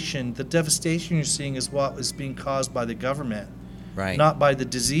devastation you're seeing is what is being caused by the government, Right. not by the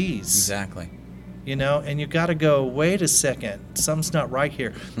disease. Exactly. And you got to go, wait a second, something's not right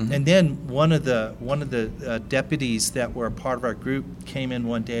here. And then one of the deputies that were a part of our group came in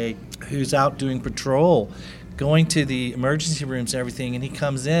one day, who's out doing patrol, going to the emergency rooms and everything, and he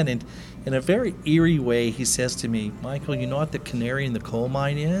comes in and in a very eerie way he says to me, Michael, you know what the canary in the coal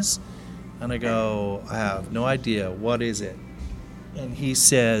mine is? And I go, I have no idea. What is it? And he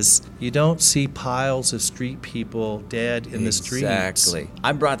says, you don't see piles of street people dead in the streets. Exactly.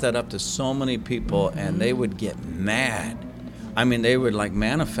 I brought that up to so many people, and they would get mad. I mean, they would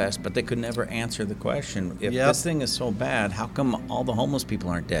manifest, but they could never answer the question. If Yep. this thing is so bad, how come all the homeless people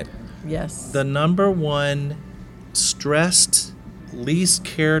aren't dead? Yes. The number one stressed, least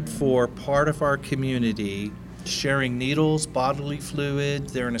cared for part of our community, sharing needles, bodily fluid,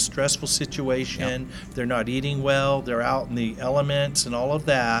 they're in a stressful situation, they're not eating well, they're out in the elements and all of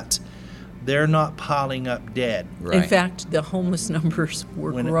that, they're not piling up dead. Right. In fact, the homeless numbers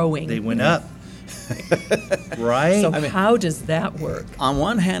were growing. They went up. Right? So how does that work? On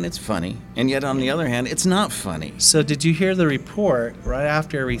one hand, it's funny, and yet on the other hand, it's not funny. So did you hear the report right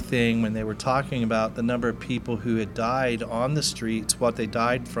after everything when they were talking about the number of people who had died on the streets, what they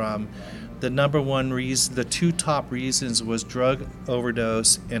died from? The number one reason, the two top reasons was drug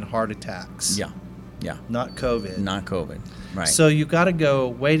overdose and heart attacks. Yeah. Not COVID. Not COVID. Right. So you got to go,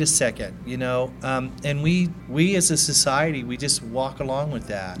 wait a second, and we as a society, we just walk along with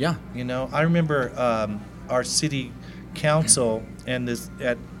that. Yeah. I remember our city council and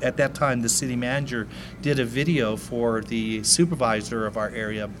at that time the city manager did a video for the supervisor of our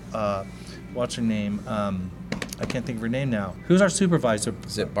area. What's her name? I can't think of her name now. Who's our supervisor?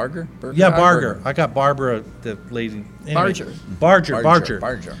 Is it Barger? Yeah, Barger. I got Barbara, the lady. Anyway, Barger.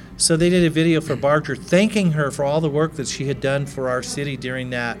 Barger. So they did a video for Barger thanking her for all the work that she had done for our city during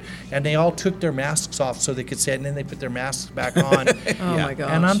that. And they all took their masks off so they could sit, and then they put their masks back on. Oh my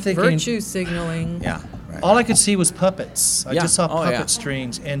gosh. And I'm thinking, virtue signaling. Yeah. Right. all I could see was puppets. I Yeah. just saw Oh, puppet yeah.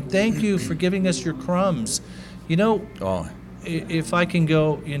 strings. And thank you for giving us your crumbs. Oh, if I can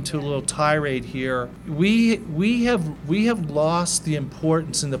go into a little tirade here, we have lost the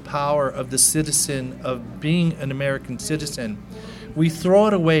importance and the power of the citizen, of being an American citizen. We throw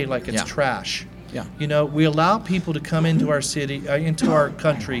it away like it's trash. Yeah. You know, we allow people to come into our city, into our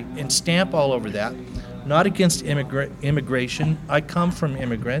country, and stamp all over that. Not against immigration. I come from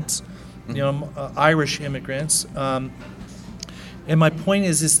immigrants, you know, Irish immigrants. And my point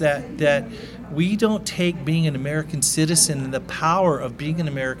is that we don't take being an American citizen and the power of being an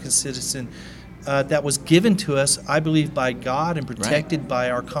American citizen that was given to us, I believe, by God and protected by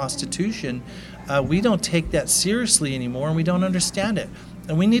our Constitution. We don't take that seriously anymore, and we don't understand it.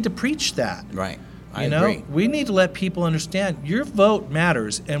 And we need to preach that. Right. I You know, agree. we need to let people understand your vote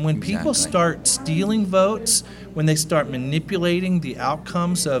matters. And when people start stealing votes, when they start manipulating the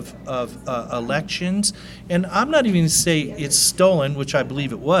outcomes of elections, and I'm not even going to say it's stolen, which I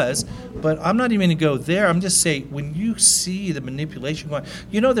believe it was, but I'm not even going to go there. I'm just saying when you see the manipulation going,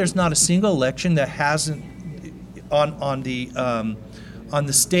 you know, there's not a single election that hasn't on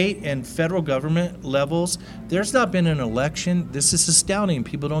the state and federal government levels, there's not been an election. This is astounding.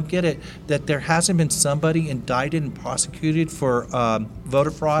 People don't get it, that there hasn't been somebody indicted and prosecuted for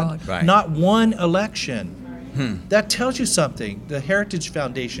voter fraud. Right. Not one election. That tells you something. The Heritage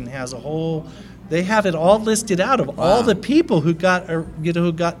Foundation has they have it all listed out of all the people who got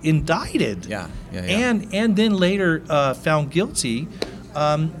indicted. Yeah. And then later found guilty.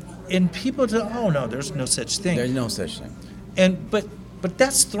 And people say, oh no, there's no such thing. There's no such thing. And but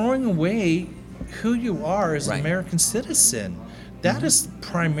that's throwing away who you are as an American citizen. That is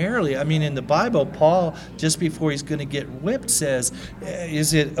primarily, I mean, in the Bible, Paul, just before he's going to get whipped, says,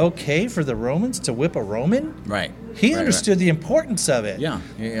 is it okay for the Romans to whip a Roman? Right. He understood the importance of it. Yeah.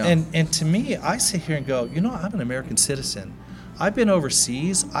 And to me, I sit here and go, you know, I'm an American citizen. I've been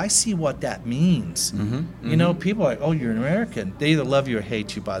overseas. I see what that means. You know, people are like, oh, you're an American. They either love you or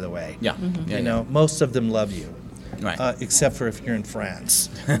hate you, by the way. Yeah. You know, most of them love you. Right. Except for if you're in France.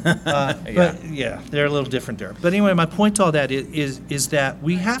 But yeah, they're a little different there. But anyway, my point to all that is that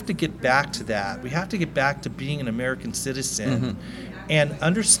we have to get back to that. We have to get back to being an American citizen and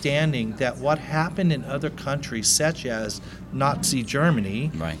understanding that what happened in other countries, such as Nazi Germany,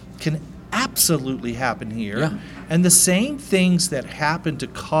 can absolutely happen here. Yeah. And the same things that happened to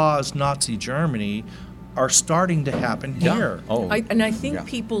cause Nazi Germany are starting to happen here. I think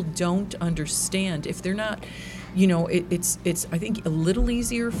people don't understand if they're not. You know, it's I think a little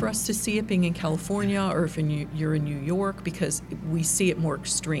easier for us to see it being in California or if you're in New York because we see it more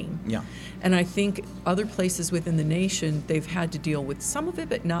extreme. Yeah. And I think other places within the nation, they've had to deal with some of it,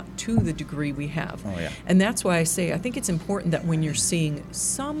 but not to the degree we have. Oh, yeah. And that's why I say I think it's important that when you're seeing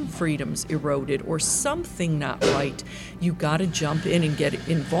some freedoms eroded or something not right, you got to jump in and get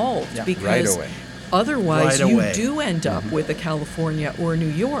involved because right away. Otherwise, you do end up with a California or New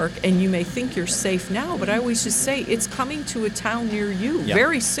York, and you may think you're safe now, but I always just say it's coming to a town near you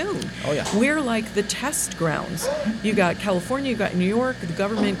very soon. Oh, yeah. We're like the test grounds. You got California, you got New York, the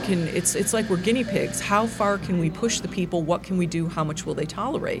government can, it's like we're guinea pigs. How far can we push the people? What can we do? How much will they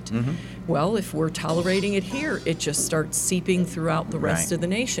tolerate? Well, if we're tolerating it here, it just starts seeping throughout the rest of the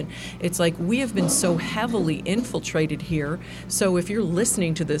nation. It's like we have been so heavily infiltrated here, so if you're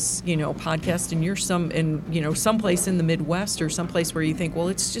listening to this, you know, podcast and you're someplace in the Midwest or someplace where you think, well,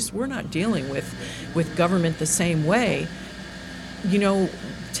 it's just we're not dealing with government the same way, you know,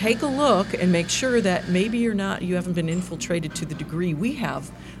 take a look and make sure that maybe you haven't been infiltrated to the degree we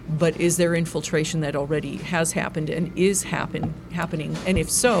have, but is there infiltration that already has happened and is happening? And if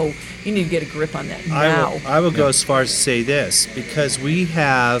so, you need to get a grip on that now. I will go as far as to say this, because we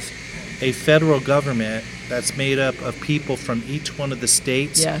have a federal government that's made up of people from each one of the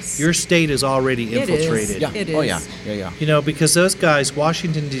states. Yes. Your state is already infiltrated. It is. Oh, yeah. You know, because those guys,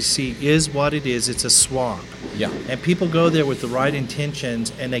 Washington, D.C. is what it is. It's a swamp. Yeah. And people go there with the right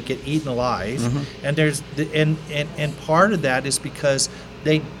intentions, and they get eaten alive. And there's and part of that is because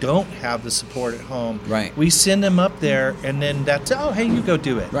they don't have the support at home. Right. We send them up there, and then that's, oh, hey, you go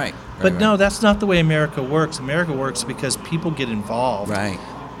do it. Right. But no, that's not the way America works. America works because people get involved. Right.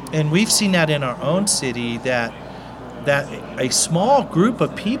 And we've seen that in our own city, that a small group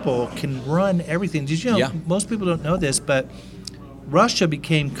of people can run everything. Did you know, most people don't know this, but Russia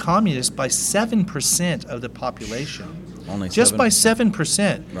became communist by 7% of the population. Only just 7%. By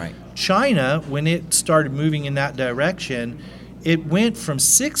 7%. Right. China, when it started moving in that direction, it went from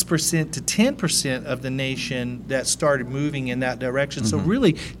 6% to 10% of the nation that started moving in that direction. So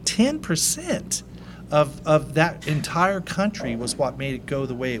really, 10% of that entire country was what made it go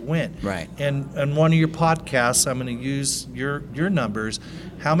the way it went. Right. And one of your podcasts, I'm going to use your numbers.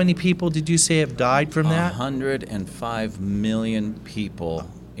 How many people did you say have died from that? 105 million people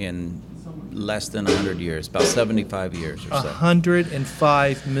in less than 100 years, about 75 years or so.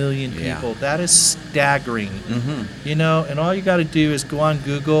 105 million people. Yeah. That is staggering. Mm-hmm. You know, and all you got to do is go on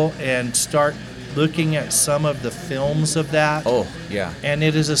Google and start looking at some of the films of that. Oh, yeah. And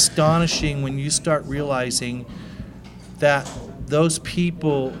it is astonishing when you start realizing that those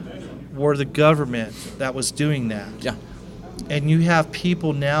people were the government that was doing that. Yeah. And you have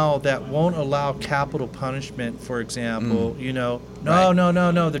people now that won't allow capital punishment, for example. You know, Right.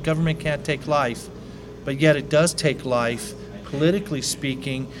 no, the government can't take life. But yet it does take life, politically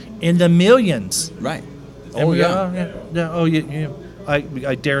speaking, in the millions. Right. And Oh, we- yeah.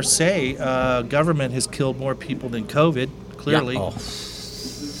 I dare say government has killed more people than COVID, clearly. Yeah. Oh.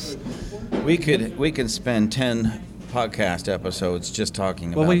 We could spend 10 podcast episodes just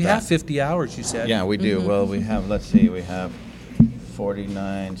talking about Well, we that. have 50 hours, you said. Yeah, we do. Well, we have, let's see, we have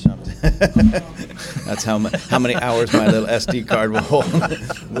 49 something. That's how many hours my little SD card will hold.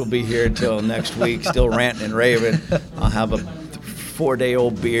 We'll be here till next week, still ranting and raving. I'll have a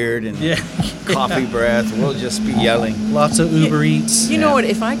 4-day-old beard and coffee breath. We'll just be yelling. Lots of Uber Eats. You know what?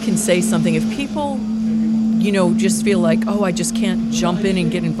 If I can say something, if people, just feel like, oh, I just can't jump in and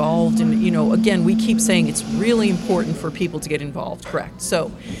get involved, and again, we keep saying it's really important for people to get involved. Correct.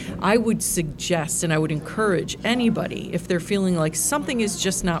 So, I would suggest and I would encourage anybody, if they're feeling like something is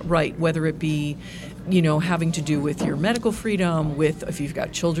just not right, whether it be having to do with your medical freedom, with if you've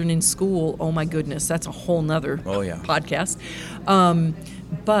got children in school, oh my goodness, that's a whole nother podcast.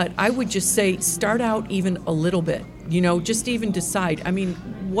 But I would just say start out even a little bit, just even decide. I mean,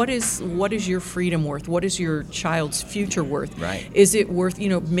 what is your freedom worth? What is your child's future worth? Right. Is it worth,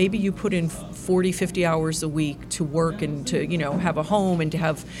 maybe you put in 40, 50 hours a week to work and to, have a home and to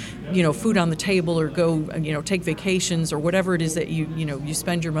have, food on the table or go, take vacations or whatever it is that you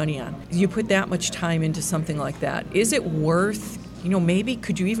spend your money on. You put that much time into something like that. Is it worth, maybe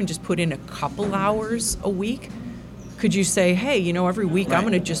could you even just put in a couple hours a week? Could you say, hey, every week I'm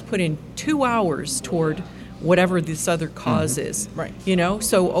going to just put in 2 hours toward whatever this other cause is? Right.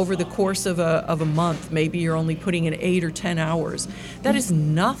 So over the course of a month, maybe you're only putting in 8 or 10 hours. That is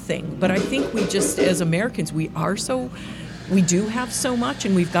nothing. But I think we just, as Americans, we do have so much,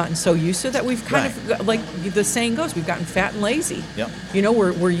 and we've gotten so used to that we've kind of, like the saying goes, we've gotten fat and lazy. Yep.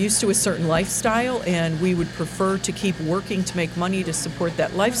 We're used to a certain lifestyle, and we would prefer to keep working to make money to support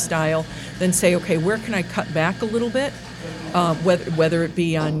that lifestyle than say, okay, where can I cut back a little bit? Whether it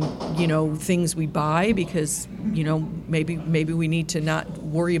be on things we buy because maybe we need to not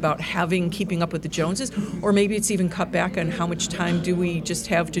worry about keeping up with the Joneses, or maybe it's even cut back on how much time do we just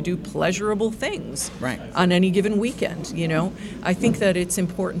have to do pleasurable things on any given weekend. I think that it's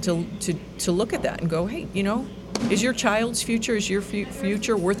important to look at that and go, hey, is your child's future, is your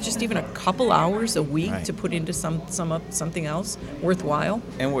future worth just even a couple hours a week to put into something else worthwhile?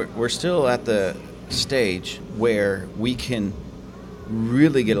 And we're still at the stage where we can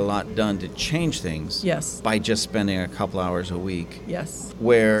really get a lot done to change things by just spending a couple hours a week. Yes.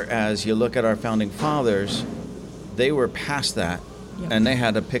 Whereas you look at our founding fathers, they were past that, and they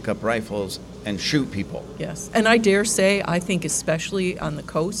had to pick up rifles and shoot people. Yes. And I dare say, I think especially on the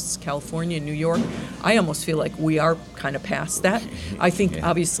coasts, California, New York, I almost feel like we are kind of past that. I think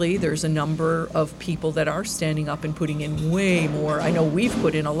obviously there's a number of people that are standing up and putting in way more. I know we've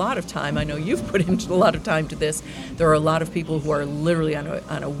put in a lot of time. I know you've put in a lot of time to this. There are a lot of people who are literally on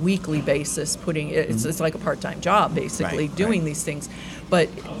a weekly basis putting it's like a part-time job basically doing these things. But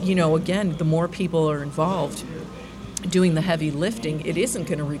again, the more people are involved doing the heavy lifting, it isn't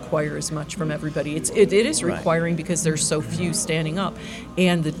going to require as much from everybody. It is requiring because there's so few standing up,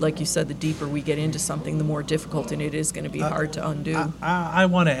 and like you said, the deeper we get into something, the more difficult, and it is going to be hard to undo. I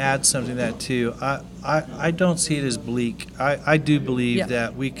want to add something to that too. I don't see it as bleak. I do believe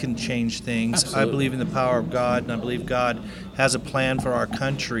that we can change things. Absolutely. I believe in the power of God, and I believe God has a plan for our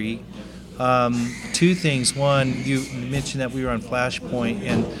country. Two things. One, you mentioned that we were on Flashpoint,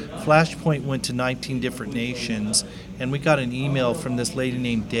 and Flashpoint went to 19 different nations, and we got an email from this lady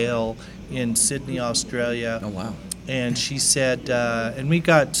named Dale in Sydney, Australia. Oh, wow. And she said, and we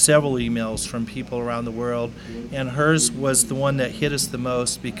got several emails from people around the world, and hers was the one that hit us the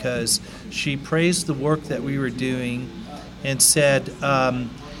most because she praised the work that we were doing and said,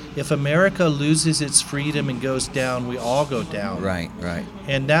 if America loses its freedom and goes down, we all go down. Right.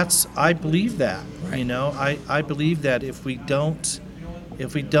 And I believe that. I believe that if we don't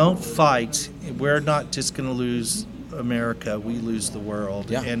fight, we're not just going to lose America, we lose the world.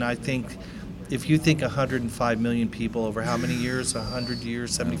 Yeah. And I think if you think 105 million people over how many years? 100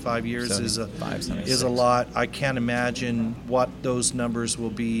 years, 75 years is a 76. lot. I can't imagine what those numbers will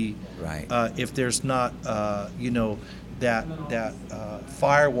be Right. if there's not, that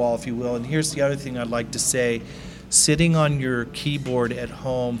firewall, if you will. And here's the other thing I'd like to say. Sitting on your keyboard at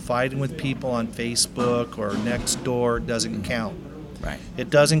home, fighting with people on Facebook or Nextdoor doesn't count. Right. It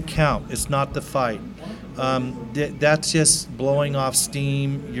doesn't count. It's not the fight. That's just blowing off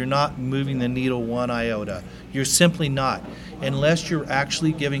steam. You're not moving the needle one iota. You're simply not. Unless you're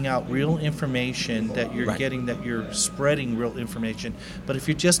actually giving out real information that you're Right. getting, that you're spreading real information. But if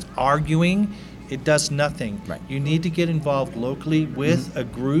you're just arguing, it does nothing. Right. You need to get involved locally with a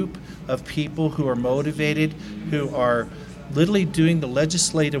group of people who are motivated, who are literally doing the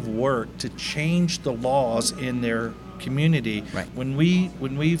legislative work to change the laws in their community. Right. When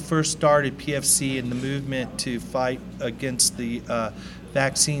we first started PFC and the movement to fight against the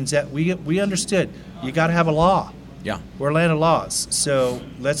vaccines, that we understood you got to have a law. Yeah. We're a land of laws, so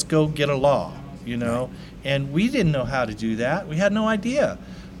let's go get a law. And we didn't know how to do that. We had no idea.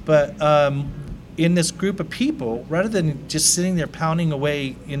 But in this group of people, rather than just sitting there pounding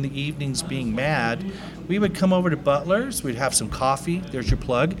away in the evenings being mad, we would come over to Butler's. We'd have some coffee. There's your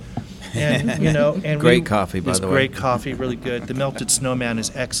plug. And and Great coffee, by the way. It's great coffee, really good. The Melted Snowman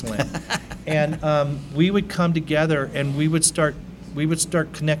is excellent. And we would come together and we would start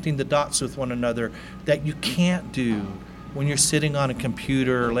connecting the dots with one another that you can't do when you're sitting on a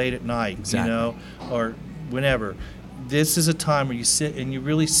computer late at night, Exactly. or whenever. This is a time where you sit and you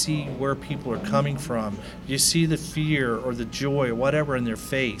really see where people are coming from. You see the fear or the joy or whatever in their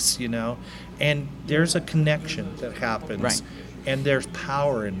face, and there's a connection that happens. Right. And there's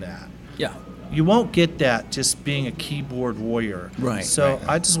power in that. Yeah. You won't get that just being a keyboard warrior. Right, So right.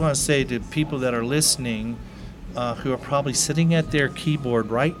 I just want to say to people that are listening, who are probably sitting at their keyboard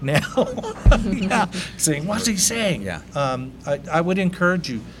right now, saying, "What's he saying?" Yeah. I would encourage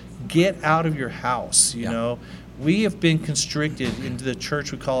you, get out of your house. We have been constricted into the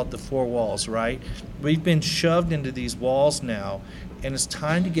church. We call it the four walls, right? We've been shoved into these walls now, and it's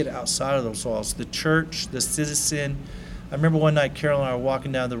time to get outside of those walls. The church, the citizen. I remember one night Carol and I were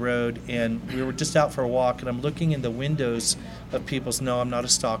walking down the road, and we were just out for a walk, and I'm looking in the windows of people's. No, I'm not a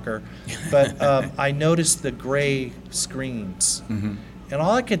stalker, but I noticed the gray screens, and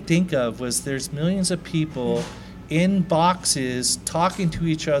all I could think of was there's millions of people in boxes talking to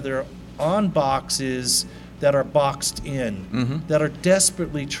each other on boxes that are boxed in, that are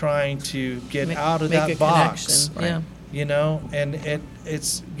desperately trying to get out of make that a box. connection. Yeah. And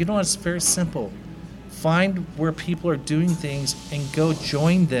it's it's very simple. Find where people are doing things and go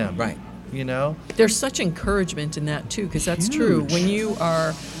join them. Right. There's such encouragement in that too, because that's true. When you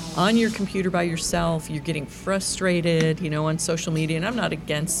are on your computer by yourself, you're getting frustrated, on social media. And I'm not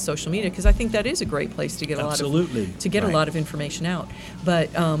against social media because I think that is a great place to get a lot of information out.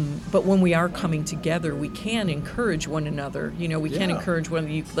 But when we are coming together, we can encourage one another. We can encourage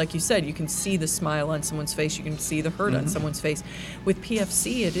like you said, you can see the smile on someone's face, you can see the hurt on someone's face. With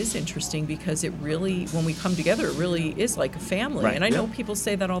PFC, it is interesting because it really, when we come together, it really is like a family. Right. And I know people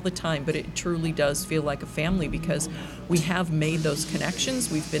say that all the time, but it truly does feel like a family because we have made those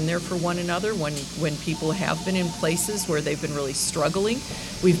connections. We've been there for one another when people have been in places where they've been really struggling.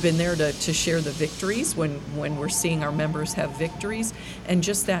 We've been there to share the victories when we're seeing our members have victories. And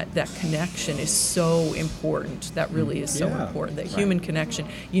just that connection is so important. That really is so important, that human connection.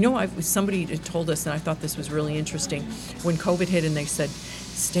 Somebody told us, and I thought this was really interesting, when COVID hit and they said,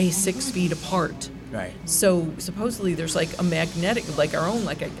 stay 6 feet apart. Right. So supposedly there's like a magnetic, like our own,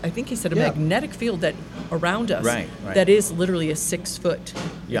 like I think he said, a magnetic field that around us Right. that is literally a 6 foot.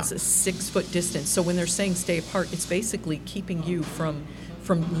 Yeah. It's a 6 foot distance. So when they're saying stay apart, it's basically keeping you from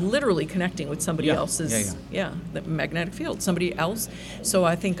literally connecting with somebody else's the magnetic field, somebody else. So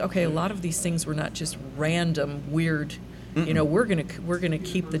I think a lot of these things were not just random weird. We're gonna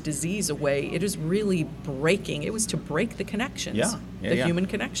keep the disease away. It is really breaking. It was to break the connections, the human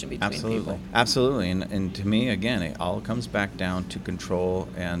connection between people. Absolutely. And to me, again, it all comes back down to control.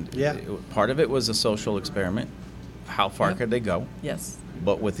 And part of it was a social experiment. How far could they go? Yes.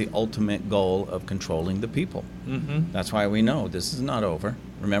 But with the ultimate goal of controlling the people. That's why we know this is not over.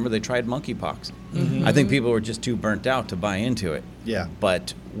 Remember, they tried monkeypox. I think people were just too burnt out to buy into it. Yeah.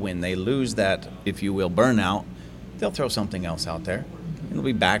 But when they lose that, if you will, burnout, they'll throw something else out there. It'll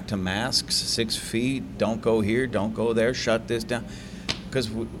be back to masks, 6 feet, don't go here, don't go there, shut this down. Because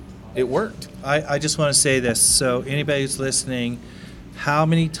it worked. I just want to say this. So anybody who's listening, how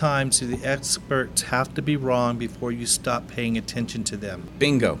many times do the experts have to be wrong before you stop paying attention to them?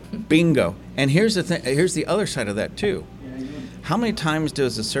 Bingo. And here's the thing. Here's the other side of that too. How many times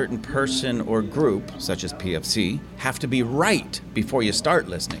does a certain person or group, such as PFC, have to be right before you start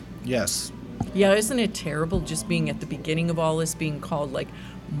listening? Yes. Yeah, isn't it terrible just being at the beginning of all this, being called like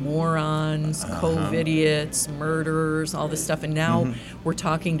morons, COVID-idiots, murderers, all this stuff. And now we're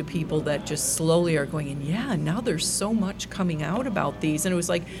talking to people that just slowly are going, and yeah, now there's so much coming out about these. And it was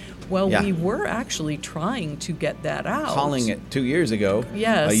like, well, we were actually trying to get that out. Calling it 2 years ago,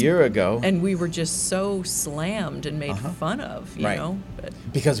 yes, a year ago. And we were just so slammed and made fun of, you know. But,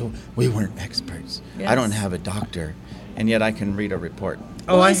 because we weren't experts. Yes. I don't have a doctor, and yet I can read a report.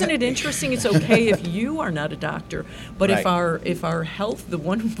 well, isn't it interesting? It's okay if you are not a doctor, but if our health, the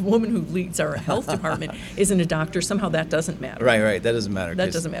one woman who leads our health department isn't a doctor, somehow that doesn't matter. Right. That doesn't matter.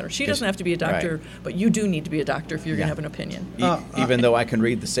 That doesn't matter. She doesn't have to be a doctor, but you do need to be a doctor if you're going to have an opinion. Even though I can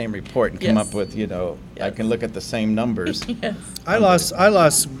read the same report and come up with, I can look at the same numbers. Yes. I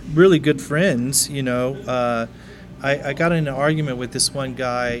lost really good friends, I got in an argument with this one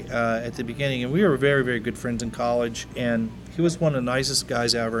guy at the beginning, and we were very, very good friends in college, and he was one of the nicest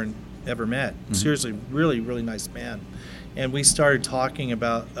guys I ever met. Seriously, really, really nice man. And we started talking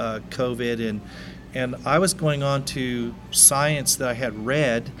about COVID, and I was going on to science that I had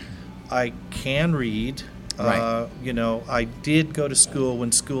read. I can read. Right. I did go to school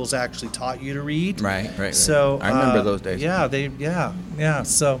when schools actually taught you to read. Right. So I remember those days. Yeah.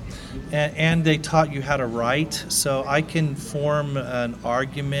 So, and they taught you how to write. So I can form an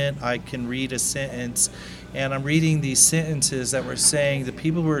argument. I can read a sentence, and I'm reading these sentences that were saying the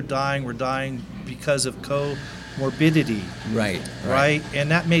people who were dying because of comorbidity. Right. And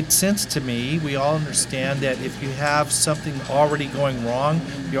that made sense to me. We all understand that if you have something already going wrong,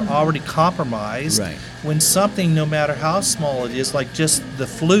 you're already compromised. Right. When something, no matter how small it is, like just the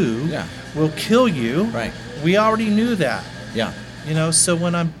flu, will kill you. Right. We already knew that. Yeah. So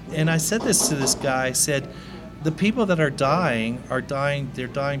when I said this to this guy, I said, the people that are dying, they're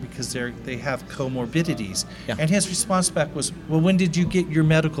dying because they have comorbidities. Yeah. And his response back was, well, when did you get your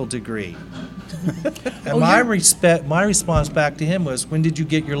medical degree? And my response back to him was, when did you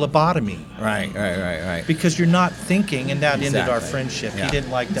get your lobotomy? Right. Because you're not thinking, and that ended our Exactly. friendship. Yeah. He didn't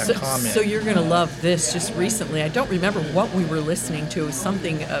like that comment. So you're going to love this. Just recently, I don't remember what we were listening to. It was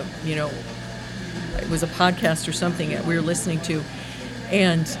something, it was a podcast or something that we were listening to.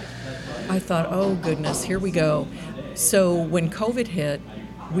 And I thought, oh, goodness, here we go. So when COVID hit,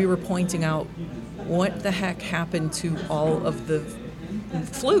 we were pointing out what the heck happened to all of the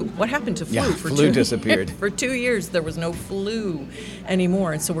flu. What happened to flu? Yeah, flu disappeared. For 2 years, there was no flu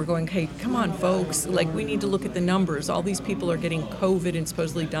anymore. And so we're going, hey, come on, folks. Like, we need to look at the numbers. All these people are getting COVID and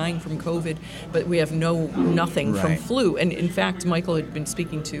supposedly dying from COVID, but we have nothing from flu. And in fact, Michael had been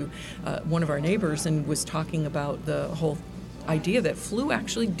speaking to one of our neighbors and was talking about the whole idea that flu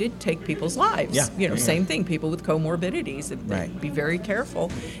actually did take people's lives. Same thing, people with comorbidities. Be very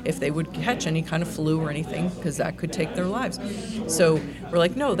careful if they would catch any kind of flu or anything, because that could take their lives. So we're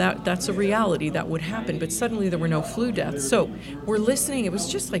like, no, that's a reality, that would happen. But suddenly there were no flu deaths. So we're listening, it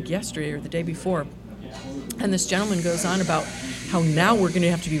was just like yesterday or the day before, and this gentleman goes on about how now we're going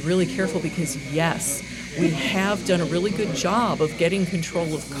to have to be really careful because, yes, we have done a really good job of getting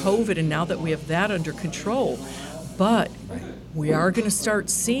control of COVID, and now that we have that under control, but we are going to start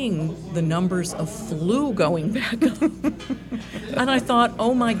seeing the numbers of flu going back up. And I thought,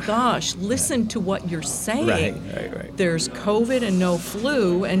 oh my gosh, listen to what you're saying. Right. There's COVID and no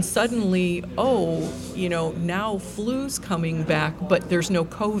flu, and suddenly, now flu's coming back, but there's no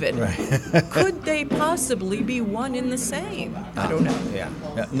COVID. Right. Could they possibly be one in the same? I don't know. Yeah.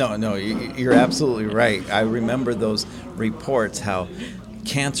 No, you're absolutely right. I remember those reports how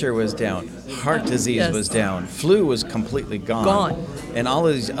cancer was down, heart disease was down, flu was completely gone. And all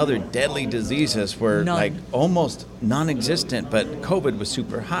of these other deadly diseases were like almost non-existent, but COVID was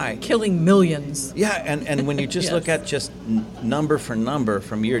super high. Killing millions. Yeah, and when you just look at just number for number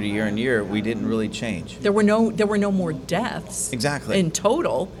from year to year and year, we didn't really change. There were no more deaths. Exactly. In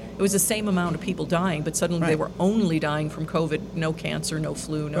total. It was the same amount of people dying, but suddenly they were only dying from COVID, no cancer, no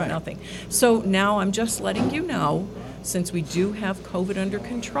flu, no nothing. So now I'm just letting you know, since we do have COVID under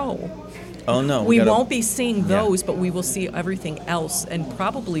control, we won't be seeing those, but we will see everything else, and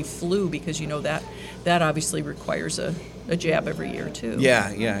probably flu, because that obviously requires a jab every year too.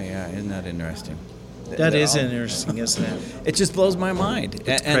 Yeah. Isn't that interesting? That is interesting, isn't it? It just blows my mind.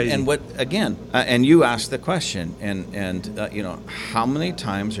 It's crazy. And what again? And you asked the question, and how many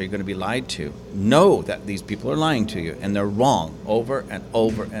times are you going to be lied to? Know that these people are lying to you, and they're wrong over and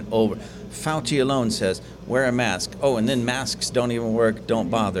over and over. Fauci alone says, wear a mask. Oh, and then masks don't even work. Don't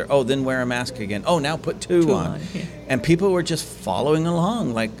bother. Oh, then wear a mask again. Oh, now put two on. Yeah. And people were just following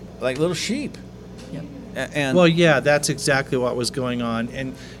along like little sheep. Yep. And Well, yeah, that's exactly what was going on.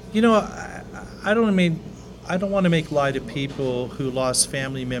 And I don't want to make light of people who lost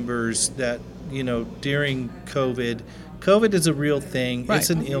family members that during COVID. COVID is a real thing. Right. It's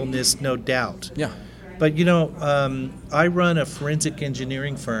an illness, no doubt. yeah, But I run a forensic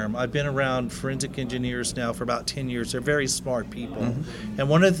engineering firm. I've been around forensic engineers now for about 10 years. They're very smart people. And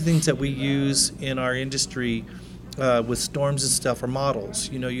one of the things that we use in our industry with storms and stuff are models.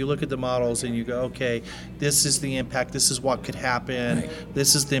 You look at the models and you go, okay, this is the impact. This is what could happen. Right.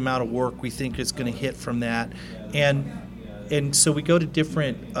 This is the amount of work we think is going to hit from that. And so we go to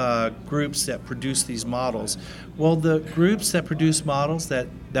different groups that produce these models. Well, the groups that produce models that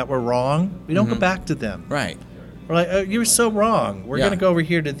were wrong, we don't go back to them. right. We're like, oh, you were so wrong. We're Yeah. going to go over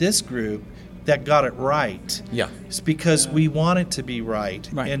here to this group that got it right. Yeah. It's because we want it to be right.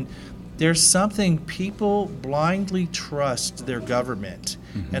 Right. And there's something, people blindly trust their government,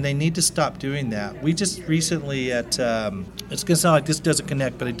 and they need to stop doing that. We just recently it's going to sound like this doesn't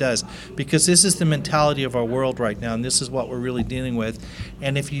connect, but it does, because this is the mentality of our world right now, and this is what we're really dealing with.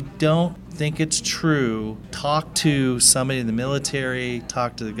 And if you don't think it's true, talk to somebody in the military,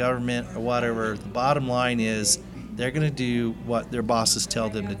 talk to the government or whatever. The bottom line is they're going to do what their bosses tell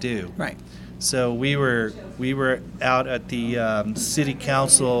them to do. Right. So we were out at the city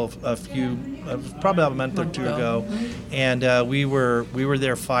council probably about a month or two ago, and we were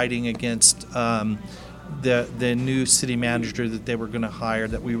there fighting against the new city manager that they were going to hire,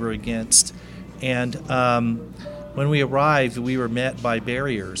 that we were against. And when we arrived, we were met by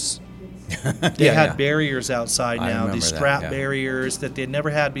barriers. They had barriers outside I now, remember these that, strap yeah. barriers that they'd never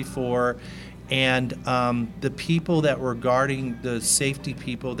had before. And the people that were guarding, the safety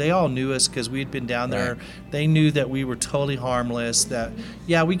people, they all knew us because we had been down there. Right. They knew that we were totally harmless, that,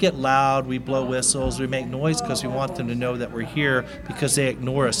 yeah, we get loud, we blow whistles, we make noise because we want them to know that we're here because they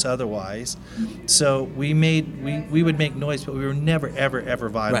ignore us otherwise. So we would make noise, but we were never, ever, ever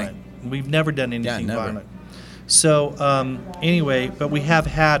violent. Right. We've never done anything never. violent. So anyway, but we have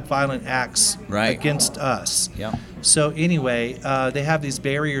had violent acts Right. against us. Yeah. So anyway, they have these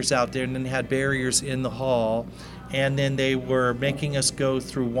barriers out there, and then they had barriers in the hall, and then they were making us go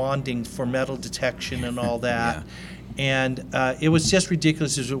through wanding for metal detection and all that. Yeah. And it was just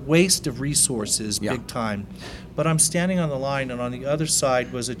ridiculous. It was a waste of resources, Yeah. big time. But I'm standing on the line, and on the other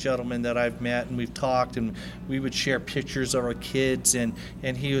side was a gentleman that I've met, and we've talked, and we would share pictures of our kids, and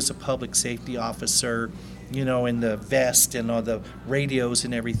he was a public safety officer, in the vest and all the radios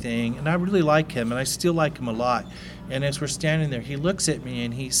and everything. And I really like him, and I still like him a lot. And as we're standing there, he looks at me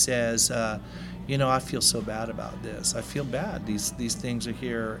and he says, I feel so bad about this. I feel bad. These things are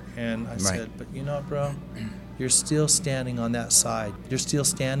here. And I said, but bro, you're still standing on that side. You're still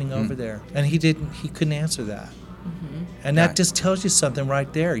standing over there. And he couldn't answer that. And that Right. just tells you something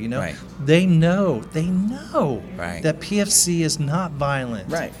right there, Right. They know Right. that PFC is not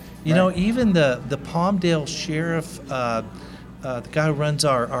violent. Right. Even the Palmdale sheriff, the guy who runs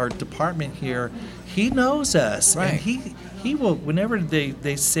our department here, he knows us. Right. And he will, whenever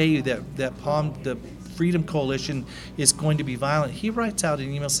they say that the Freedom Coalition is going to be violent, he writes out an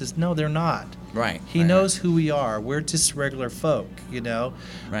email and says, no, they're not. Right. He Right. knows who we are. We're just regular folk,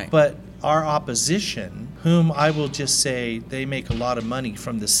 Right. But our opposition, whom I will just say they make a lot of money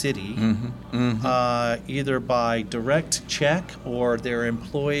from the city, either by direct check or they're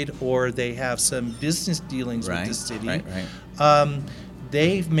employed or they have some business dealings with the city. Right.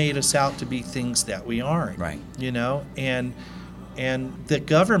 They've made us out to be things that we aren't. Right. And the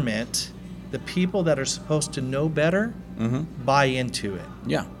government, the people that are supposed to know better, buy into it.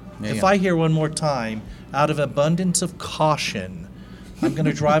 Yeah. If I hear one more time, out of abundance of caution, I'm going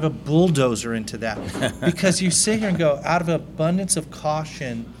to drive a bulldozer into that. Because you sit here and go, out of abundance of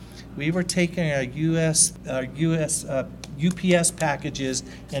caution, we were taking our UPS packages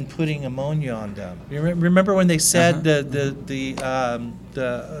and putting ammonia on them. You remember when they said the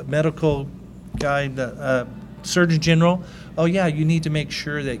medical guy, the Surgeon General, oh yeah, you need to make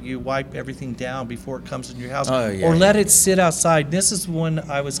sure that you wipe everything down before it comes in your house, or let it sit outside. This is when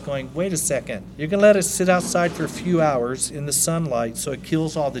I was going, wait a second, you're going to let it sit outside for a few hours in the sunlight so it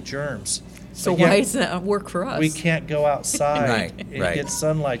kills all the germs. So But yet, why does that work for us? we can't go outside Right, and right. get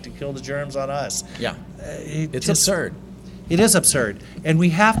sunlight to kill the germs on us. Yeah. It's just- absurd. It is absurd, and we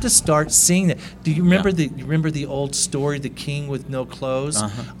have to start seeing that. Do you remember the old story, the king with no clothes?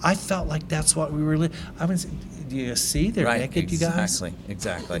 I felt like that's what we were. Do you see they're naked, you guys?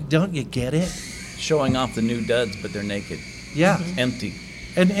 Exactly. Don't you get it? Showing off the new duds, but they're naked, Yeah. empty.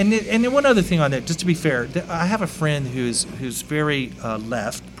 And one other thing on that, just to be fair, I have a friend who's very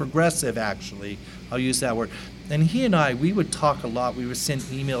left, progressive actually. I'll use that word. And he and we would talk a lot. We would send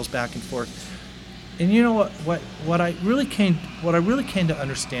emails back and forth. And you know what I really came to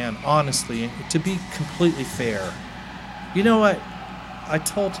understand, honestly, and to be completely fair. You know what? I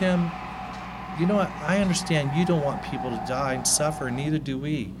told him, you know what? I understand you don't want people to die and suffer, neither do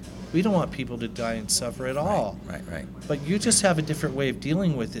we. We don't want people to die and suffer at all. Right. But you just have a different way of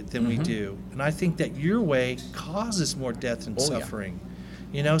dealing with it than we do. And I think that your way causes more death and suffering.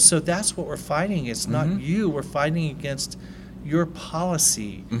 You know, so that's what we're fighting. It's not you. We're fighting against your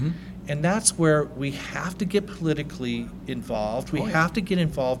policy. And that's where we have to get politically involved. We have to get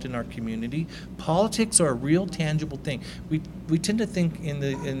involved in our community. Politics are a real tangible thing. We tend to think in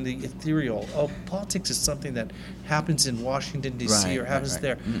the ethereal. Oh, politics is something that happens in Washington, D.C. or happens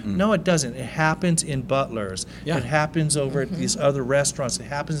there. No, it doesn't. It happens in Butler's. Yeah. It happens over at these other restaurants. It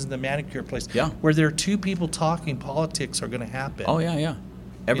happens in the manicure place. Yeah. Where there are two people talking, politics are going to happen. Oh, yeah.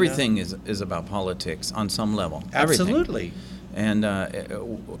 Everything is about politics on some level. Everything. Absolutely. And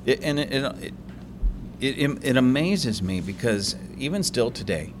it amazes me because even still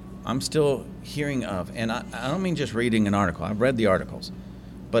today, I'm still hearing of, and I don't mean just reading an article. I've read the articles,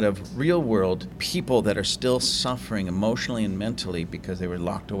 but of real world people that are still suffering emotionally and mentally because they were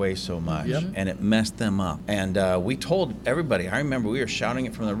locked away so much, and it messed them up. And we told everybody. I remember we were shouting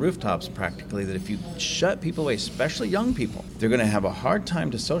it from the rooftops practically that if you shut people away, especially young people, they're going to have a hard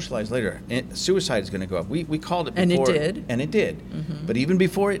time to socialize later. And suicide is going to go up. We called it before, and it did. But even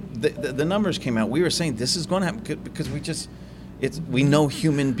before the numbers came out, we were saying this is going to happen because we know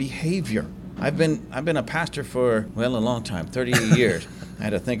human behavior. I've been a pastor for a long time, 38 years. I had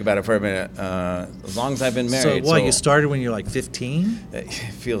to think about it for a minute. As long as I've been married. So you started when you're like 15? It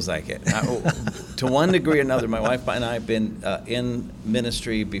feels like it. To one degree or another, my wife and I have been in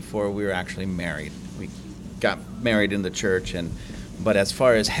ministry before we were actually married. We got married in the church, but as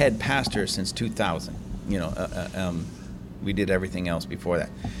far as head pastor since 2000, we did everything else before that.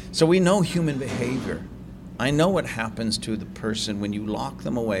 So we know human behavior. I know what happens to the person when you lock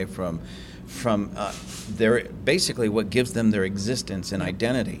them away from their basically what gives them their existence and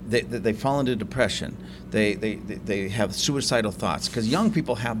identity. They fall into depression. They have suicidal thoughts because young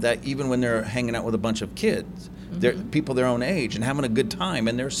people have that even when they're hanging out with a bunch of kids. They're people their own age and having a good time,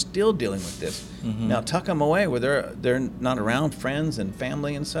 and they're still dealing with this. Now tuck them away where they're not around friends and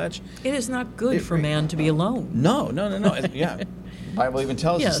family and such. It is not good for man to be alone. No. Yeah, the Bible even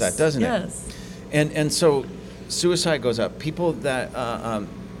tells us that, doesn't it? Yes. And so suicide goes up. People that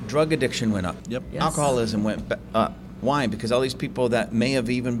drug addiction went up. Yep. Yes. Alcoholism went up. Why? Because all these people that may have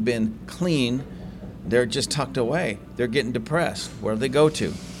even been clean, they're just tucked away. They're getting depressed. Where do they go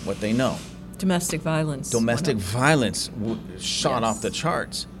to? What they know. Domestic violence. Domestic violence shot off the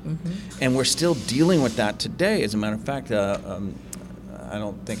charts. And we're still dealing with that today. As a matter of fact, I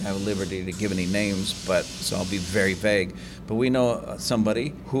don't think I have liberty to give any names, so I'll be very vague. But we know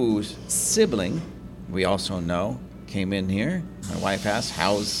somebody whose sibling, we also know, came in here. My wife asked,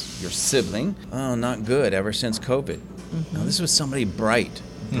 "How's your sibling?" "Oh, not good ever since COVID." Now, this was somebody bright,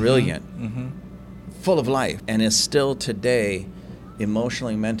 brilliant, full of life, and is still today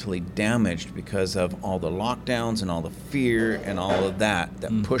emotionally, mentally damaged because of all the lockdowns and all the fear and all of that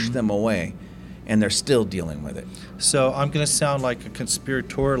pushed them away, and they're still dealing with it. So I'm going to sound like a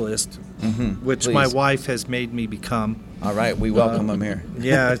conspiratorialist, which Please. my wife has made me become. All right, we welcome them here.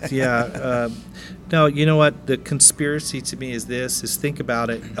 Yeah. No, you know what? The conspiracy to me is think about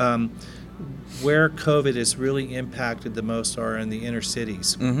it. Where COVID has really impacted the most are in the inner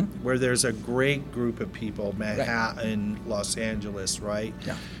cities, where there's a great group of people, Manhattan, Los Angeles, right?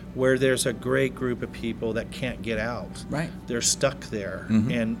 Yeah. Where there's a great group of people that can't get out. Right. They're stuck there.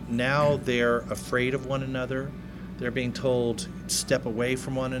 And now they're afraid of one another. They're being told, step away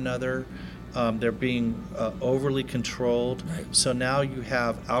from one another. They're being overly controlled. Right. So now you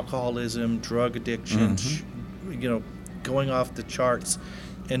have alcoholism, drug addiction, going off the charts.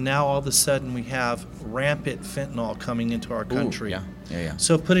 And now all of a sudden we have rampant fentanyl coming into our country. Ooh, yeah.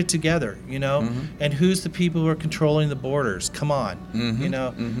 So put it together, And who's the people who are controlling the borders? Come on,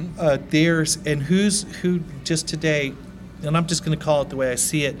 who just today, and I'm just going to call it the way I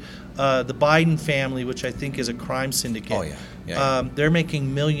see it. The Biden family, which I think is a crime syndicate. Oh, yeah. They're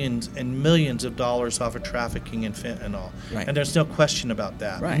making millions and millions of dollars off of trafficking in fentanyl. Right. And there's no question about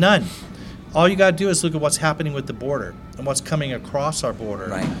that. Right. None. All you got to do is look at what's happening with the border and what's coming across our border,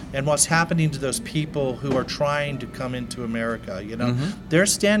 Right. and what's happening to those people who are trying to come into America. They're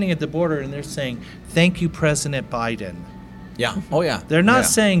standing at the border and they're saying, "Thank you, President Biden." Yeah. Oh, yeah. They're not Yeah.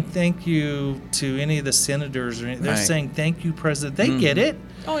 saying thank you to any of the senators. They're Right. saying thank you, President. They get it.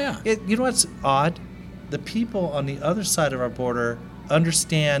 Oh, yeah. You know what's odd? The people on the other side of our border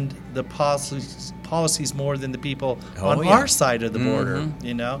understand the policies more than the people on Oh, yeah. our side of the border,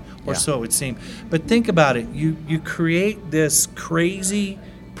 you know, or Yeah. so it would seem. But think about it. You create this crazy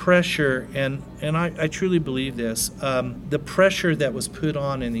pressure, and I truly believe this. The pressure that was put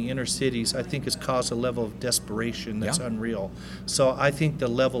on in the inner cities, I think, has caused a level of desperation that's Yeah. unreal. So I think the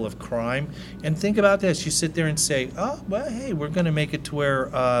level of crime, and think about this, you sit there and say, oh, well, hey, we're going to make it to where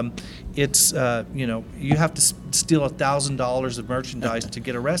it's, you know, you have to steal $1,000 of merchandise to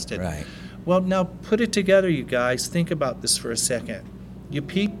get arrested. Right. Well, now put it together, you guys. Think about this for a second.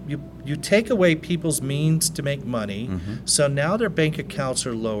 You take away people's means to make money, so now their bank accounts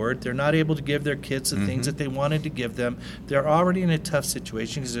are lowered. They're not able to give their kids the things that they wanted to give them. They're already in a tough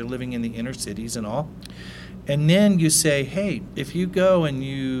situation because they're living in the inner cities and all. And then you say, hey, if you go and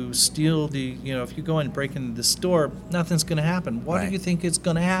you steal if you go and break into the store, nothing's going to happen. What Right. do you think is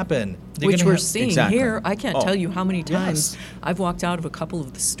going to happen? They're Which gonna we're have- seeing Exactly. here. I can't Oh, tell you how many times yes. I've walked out of a couple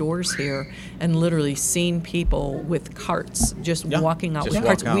of the stores here and literally seen people with carts just Yeah, walking out just with walk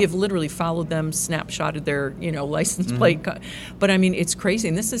carts. out. We have literally followed them, snapshotted their license plate. But I mean, it's crazy.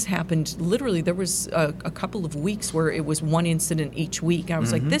 And this has happened literally. There was a couple of weeks where it was one incident each week. I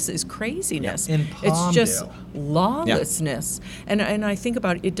was like, this is craziness. In It's just Palmdale. lawlessness. And I think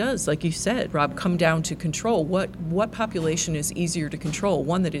about it does, like you said, Rob, come down to control. What population is easier to control?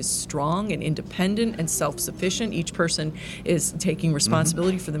 One that is strong and independent and self-sufficient. Each person is taking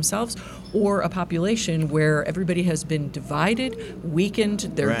responsibility for themselves, or a population where everybody has been divided,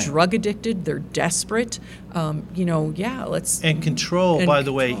 weakened, they're Right. drug addicted, they're desperate. Let's. And control, And by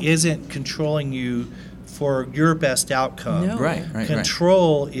the way, control. isn't controlling you for your best outcome. No. Right.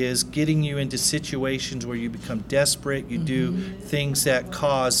 Control is getting you into situations where you become desperate, you do things that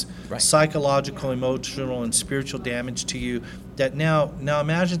cause Right. psychological, emotional, and spiritual damage to you. That now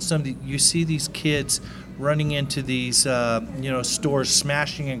imagine you see these kids running into these stores,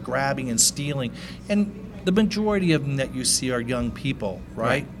 smashing and grabbing and stealing, and the majority of them that you see are young people,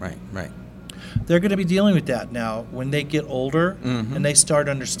 right? Right. They're going to be dealing with that now when they get older and they start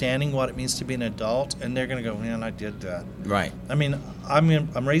understanding what it means to be an adult, and they're going to go, man, I did that. Right. I mean,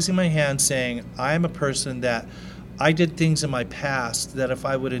 I'm raising my hand saying I am a person that I did things in my past that if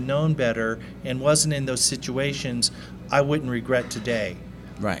I would have known better and wasn't in those situations, I wouldn't regret today.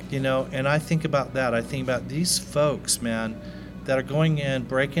 Right. You know, and I think about that. I think about these folks, man, that are going in,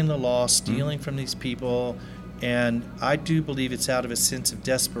 breaking the law, stealing from these people. And I do believe it's out of a sense of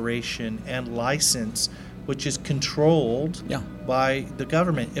desperation and license, which is controlled Yeah. by the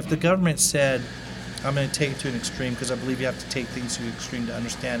government. If the government said, I'm going to take it to an extreme because I believe you have to take things to an extreme to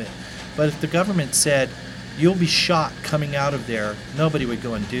understand it. But if the government said, you'll be shot coming out of there, nobody would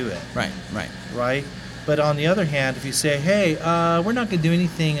go and do it, right? But on the other hand, if you say, hey, we're not going to do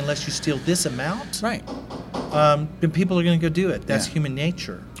anything unless you steal this amount, Right. then people are going to go do it. That's Yeah. human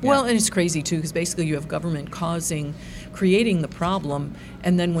nature. Well, and it's crazy too, because basically you have government creating the problem,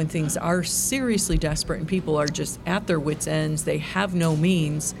 and then when things are seriously desperate and people are just at their wits' ends, they have no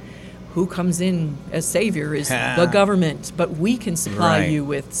means. Who comes in as savior is the government, but we can supply Right. you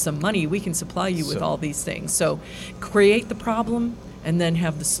with some money. We can supply you with So- all these things. So, create the problem and then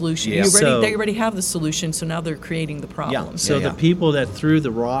have the solution. Yeah. They already have the solution, so now they're creating the problem. So Yeah. the people that threw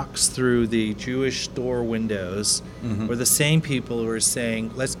the rocks through the Jewish store windows were the same people who were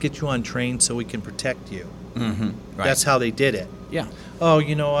saying, let's get you on trains so we can protect you. Right. That's how they did it. Yeah. Oh,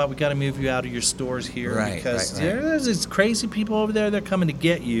 you know what? We got to move you out of your stores here Right, because right. there's these crazy people over there. They're coming to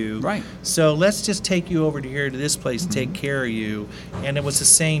get you. Right. So let's just take you over to here to this place and take care of you. And it was the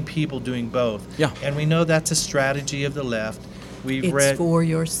same people doing both. Yeah. And we know that's a strategy of the left. We've It's read. for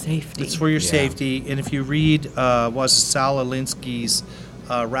your safety. It's for your Yeah. safety. And if you read Sal Alinsky's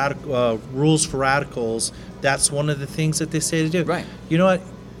Rules for Radicals, that's one of the things that they say to do. Right. You know what?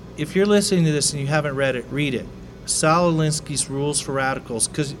 If you're listening to this and you haven't read it, read it. Sal Alinsky's Rules for Radicals,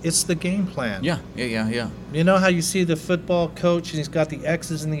 because it's the game plan. Yeah. You know how you see the football coach and he's got the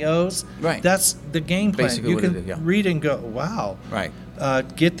X's and the O's? Right. That's the game plan. Basically you what can it is, yeah. read and go, wow. Right.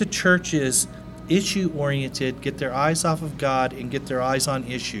 Get the churches issue-oriented, get their eyes off of God, and get their eyes on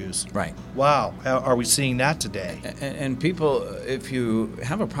issues. Right. Wow. How are we seeing that today? And people, if you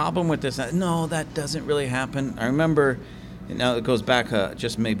have a problem with this, no, that doesn't really happen. I remember, now it goes back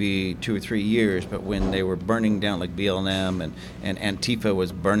just maybe 2 or 3 years, but when they were burning down, like BLM and Antifa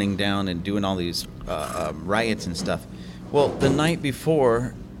was burning down and doing all these riots and stuff. Well, the night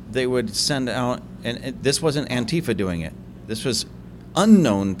before, they would send out, and this wasn't Antifa doing it. This was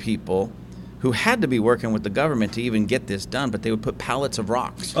unknown people who had to be working with the government to even get this done, but they would put pallets of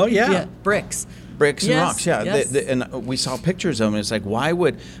rocks. Oh yeah. Bricks. Bricks and Yes, rocks, yeah. yes. And we saw pictures of them. It's like,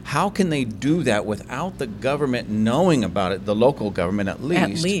 how can they do that without the government knowing about it, the local government at least?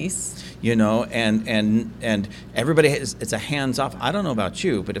 At least. You know, and everybody it's a hands off. I don't know about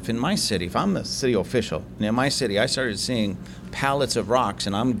you, but if in my city, if I'm the city official, and in my city I started seeing pallets of rocks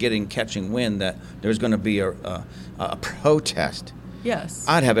and I'm catching wind that there's going to be a protest, Yes.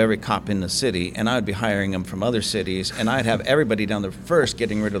 I'd have every cop in the city, and I'd be hiring them from other cities, and I'd have everybody down there first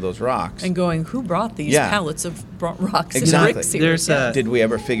getting rid of those rocks. And going, who brought these Yeah. pallets of rocks Exactly. and bricks here? There's a- Did we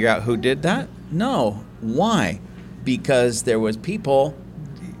ever figure out who did that? No. Why? Because there was people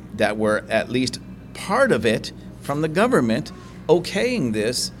that were at least part of it from the government okaying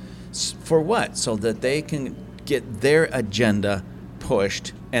this for what? So that they can get their agenda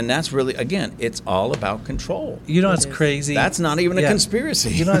pushed. And that's really, again, it's all about control. You know It what's is. crazy? That's not even a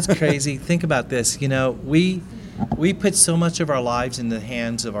conspiracy. You know what's crazy? Think about this. You know, we put so much of our lives in the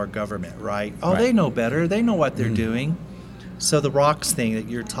hands of our government, right? Oh, Right. they know better. They know what they're doing. So the rocks thing that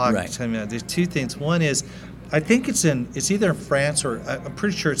you're talking Right. about, there's two things. One is, I think it's either in France or I'm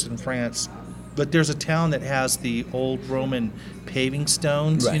pretty sure it's in France, but there's a town that has the old Roman paving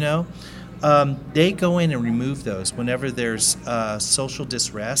stones, you Right. know? They go in and remove those whenever there's social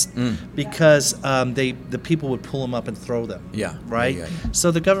distress because the people would pull them up and throw them. Yeah. Right? Yeah.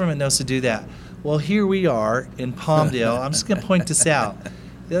 So the government knows to do that. Well, here we are in Palmdale. I'm just going to point this out.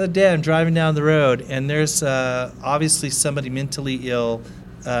 The other day I'm driving down the road and there's obviously somebody mentally ill,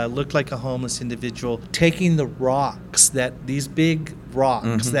 looked like a homeless individual, taking the rocks, these big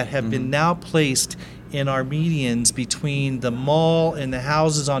rocks that have been now placed in our medians between the mall and the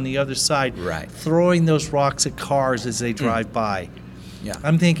houses on the other side, Right. throwing those rocks at cars as they drive by. Yeah.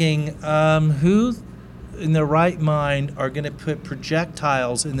 I'm thinking, who in their right mind are going to put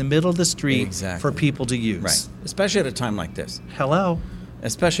projectiles in the middle of the street Exactly. for people to use? Right. Especially at a time like this. Hello?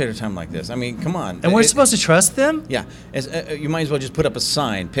 Especially at a time like this. I mean, come on. And we're supposed to trust them? Yeah. You might as well just put up a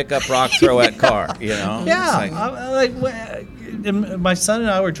sign, pick up rock, throw at car, you know? Yeah. It's like- I'm like, and my son and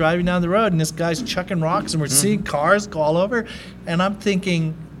I were driving down the road, and this guy's chucking rocks, and we're seeing cars go all over. And I'm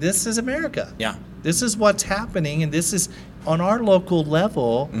thinking, this is America. Yeah. This is what's happening, and this is on our local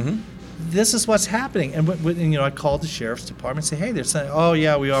level. This is what's happening. And, and, I called the sheriff's department and say, hey, they're saying, oh,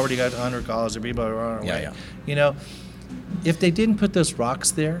 yeah, we already got 100 calls. People are on our way. Yeah. You know, if they didn't put those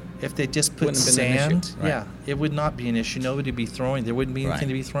rocks there, if they just put Wouldn't have been an issue, sand, right. yeah, it would not be an issue. Nobody would be throwing. There wouldn't be anything Right.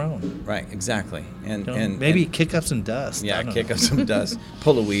 to be thrown. Right, exactly. And, You know, and maybe and- kick up some dust. I yeah, don't kick know. up some dust,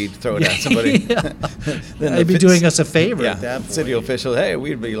 pull a weed, throw it at somebody. Yeah. Then They'd be the doing us a favor yeah, at that point. city official, hey,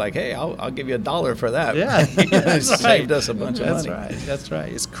 we'd be like, hey, I'll give you $1 for that. Yeah, that's right. Saved us a bunch of That's money. right. That's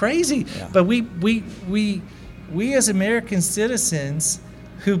right. It's crazy, Yeah. but we as American citizens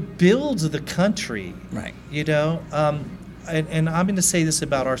who build the country, Right. You know, and I'm going to say this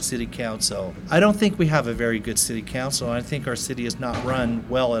about our city council. I don't think we have a very good city council. I think our city is not run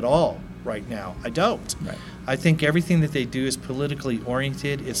well at all right now. I don't. Right. I think everything that they do is politically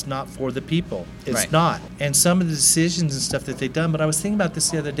oriented. It's not for the people. It's Right. not. And some of the decisions and stuff that they've done, but I was thinking about this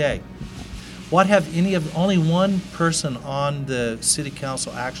the other day. Only one person on the city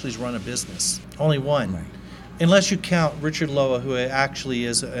council actually has run a business. Only one. Right. Unless you count Richard Loa, who actually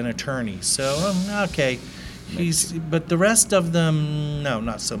is an attorney. So, okay. But the rest of them, no,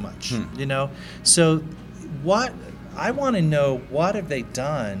 not so much. You know? So I want to know, what have they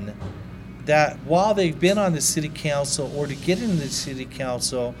done that while they've been on the city council or to get into the city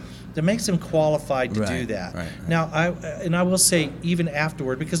council that makes them qualified to do Right, that. right. Now, I will say even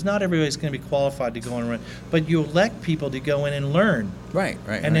afterward, because not everybody's going to be qualified to go and run, but you elect people to go in and learn Right,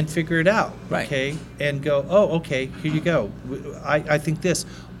 right. and then figure it out, Right. okay? And go, oh, okay, here you go. I think this.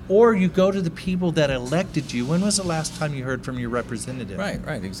 Or you go to the people that elected you. When was the last time you heard from your representative? Right,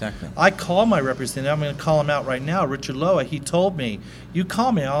 exactly. I call my representative. I'm going to call him out right now, Richard Loa. He told me, you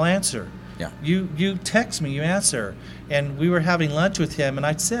call me, I'll answer. Yeah. You text me, you answer. And we were having lunch with him, and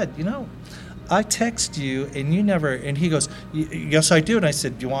I said, I text you, and you never, and he goes, yes, I do. And I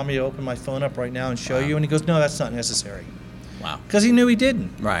said, do you want me to open my phone up right now and show you? And he goes, no, that's not necessary. Wow. Because he knew he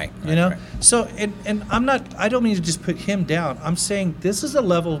didn't. Right. You know? right. So, and I don't mean to just put him down. I'm saying this is the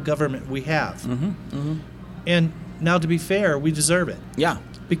level of government we have. And now, to be fair, we deserve it. Yeah.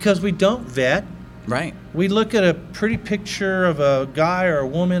 Because we don't vet. Right. We look at a pretty picture of a guy or a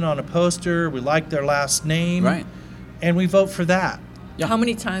woman on a poster. We like their last name. Right. And we vote for that. Yeah. How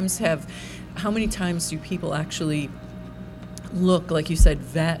many times do people actually look, like you said,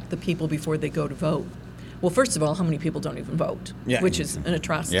 vet the people before they go to vote? Well, first of all, how many people don't even vote? Yeah. Which is an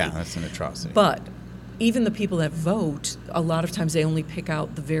atrocity. Yeah, that's an atrocity. But even the people that vote, a lot of times they only pick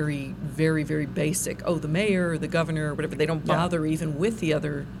out the very, very, very basic. Oh, the mayor, or the governor, or whatever. They don't bother even with the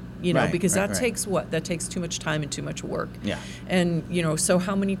other, because that takes what? That takes too much time and too much work. Yeah. And, so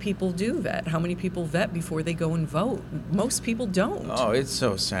how many people do vet? How many people vet before they go and vote? Most people don't. Oh, it's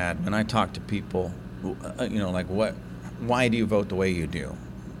so sad when I talk to people, like why do you vote the way you do?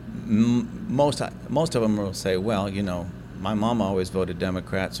 Most of them will say, well, my mom always voted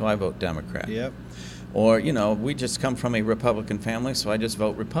Democrat, so I vote Democrat. Yep. Or, we just come from a Republican family, so I just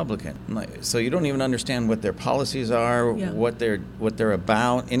vote Republican. So you don't even understand what their policies are, what they're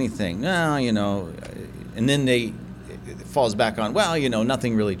about, anything. No, and then it falls back on, well,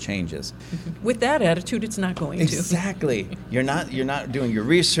 nothing really changes. With that attitude, it's not going to. Exactly. You're not doing your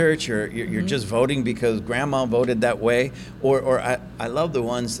research. You're just voting because grandma voted that way. Or I love the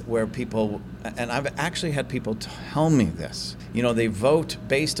ones where people, and I've actually had people tell me this. They vote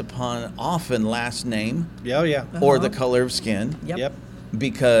based upon often last name. Yeah, yeah. Or the color of skin. Yep.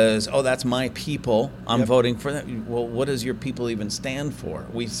 Because, that's my people. I'm voting for them. Well, what does your people even stand for?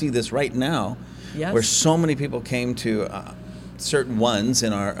 We see this right now. Yes. Where so many people came to certain ones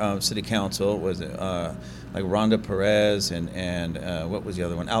in our city council, was it like Rhonda Perez and what was the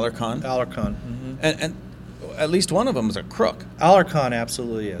other one? Alarcon. Alarcon. Mm-hmm. And at least one of them was a crook. Alarcon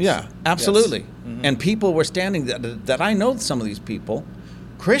absolutely is. Yeah, absolutely. Yes. Mm-hmm. And people were standing that I know some of these people,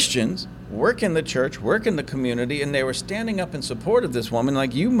 Christians, work in the church, work in the community, and they were standing up in support of this woman.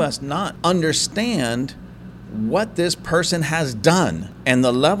 Like, you must not understand what this person has done and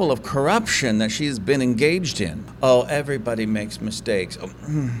the level of corruption that she's been engaged in. Oh, everybody makes mistakes. Oh,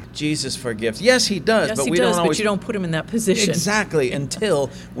 Jesus forgives. Yes, he does. Yes, but he we does, don't always... but you don't put him in that position. Exactly, until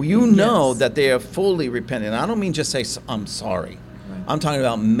you know Yes. that they are fully repentant. I don't mean just say, I'm sorry. Right. I'm talking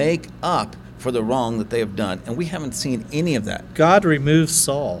about make up for the wrong that they have done. And we haven't seen any of that. God removed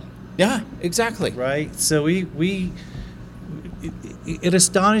Saul. Yeah, exactly. Right? So it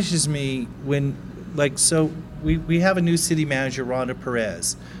astonishes me when, we have a new city manager, Rhonda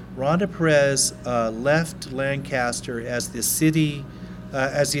Perez. Rhonda Perez left Lancaster as the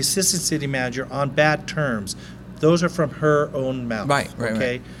assistant city manager on bad terms. Those are from her own mouth. Right.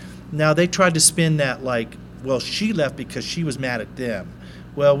 Okay. Now they tried to spin that she left because she was mad at them.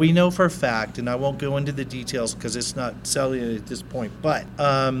 Well, we know for a fact, and I won't go into the details because it's not selling it at this point, but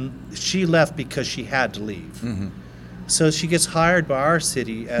she left because she had to leave. Mm-hmm. So she gets hired by our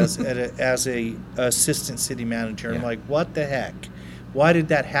city as a assistant city manager. Yeah. I'm like, what the heck? Why did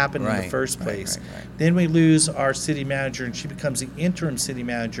that happen in the first place? Right. Then we lose our city manager, and she becomes the interim city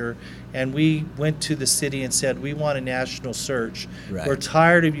manager. And we went to the city and said, we want a national search. Right. We're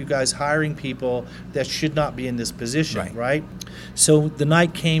tired of you guys hiring people that should not be in this position, right? So the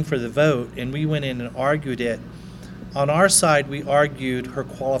night came for the vote, and we went in and argued it. On our side, we argued her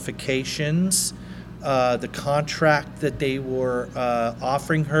qualifications, the contract that they were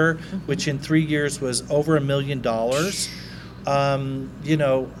offering her, which in 3 years was over $1 million.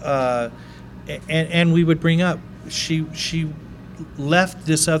 And we would bring up, she left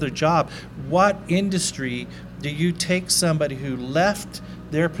this other job. What industry do you take somebody who left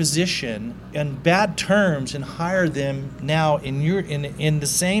their position in bad terms and hire them now in the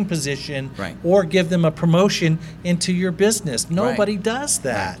same position, or give them a promotion into your business? Nobody does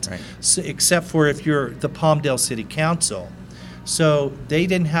that, so, except for if you're the Palmdale City Council. So they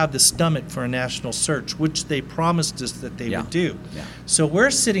didn't have the stomach for a national search, which they promised us that they would do. Yeah. So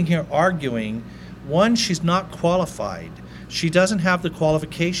we're sitting here arguing, one, she's not qualified. She doesn't have the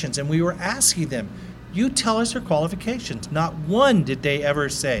qualifications, and we were asking them, you tell us her qualifications. Not one did they ever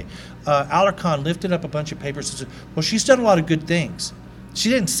say. Alarcon lifted up a bunch of papers and said, well, she's done a lot of good things. She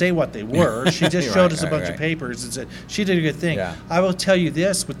didn't say what they were. She just showed us a bunch of papers and said, she did a good thing. Yeah. I will tell you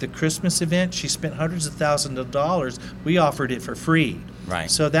this, with the Christmas event, she spent hundreds of thousands of dollars. We offered it for free. Right.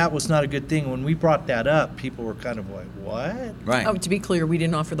 So that was not a good thing. When we brought that up, people were kind of like, what? Right. Oh, to be clear, we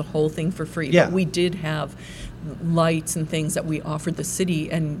didn't offer the whole thing for free. Yeah. But we did have lights and things that we offered the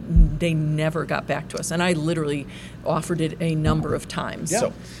city, and they never got back to us. And I literally offered it a number of times. Yeah.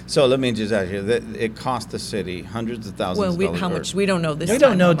 So let me just ask you, it cost the city hundreds of thousands of dollars. How much? We don't know this. We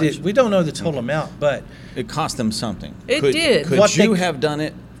don't know the total amount, but it cost them something. It did. Could you have done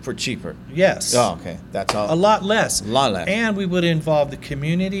it for cheaper? Yes. Oh, okay. That's all. A lot less. A lot less. And we would have involved the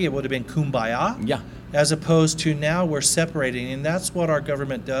community. It would have been kumbaya. Yeah. As opposed to now we're separating, and that's what our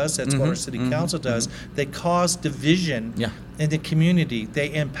government does. That's what our city council does. They cause division in the community.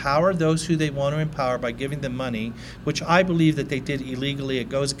 They empower those who they want to empower by giving them money, which I believe that they did illegally. It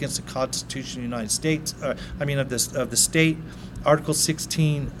goes against the Constitution of the United States. Of the state. Article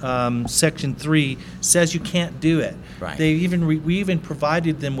 16, Section 3 says you can't do it. Right. They we even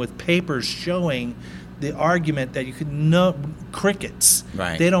provided them with papers showing the argument that you could know crickets.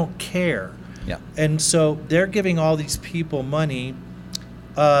 Right. They don't care. Yeah. And so they're giving all these people money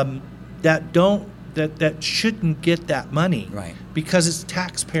that shouldn't get that money. Right. Because it's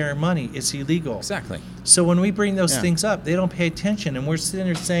taxpayer money. It's illegal. Exactly. So when we bring those Yeah. things up, they don't pay attention. And we're sitting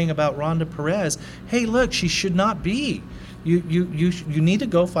there saying about Rhonda Perez, hey, look, she should not be. You need to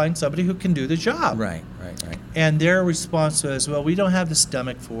go find somebody who can do the job. Right. And their response was, well, we don't have the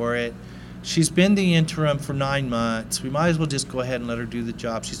stomach for it. She's been the interim for 9 months. We might as well just go ahead and let her do the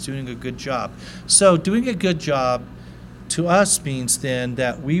job. She's doing a good job. So doing a good job to us means then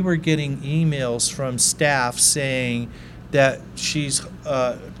that we were getting emails from staff saying that she's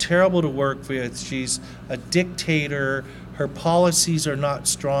terrible to work with. She's a dictator. Her policies are not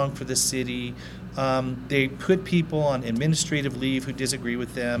strong for the city. They put people on administrative leave who disagree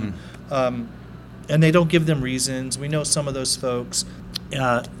with them. And they don't give them reasons. We know some of those folks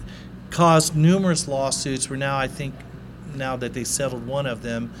caused numerous lawsuits. We're now, I think, now that they settled one of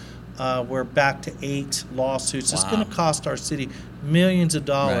them, we're back to 8 lawsuits. Wow. It's going to cost our city millions of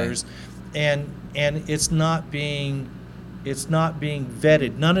dollars, and it's not being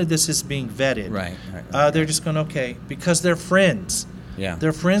vetted. None of this is being vetted. Right. They're just going, okay, because they're friends. Yeah.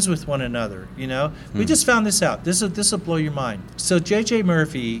 They're friends with one another, you know? We just found this out. This will blow your mind. So J.J.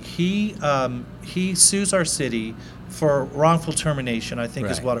 Murphy, he sues our city for wrongful termination, I think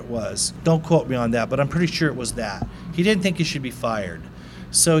is Right. what it was. Don't quote me on that, but I'm pretty sure it was that. He didn't think he should be fired.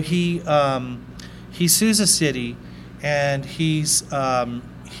 So he sues the city, and his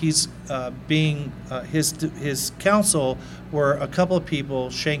counsel were a couple of people,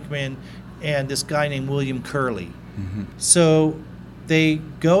 Shankman and this guy named William Curley. So they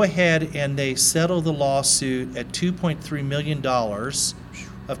go ahead and they settle the lawsuit at $2.3 million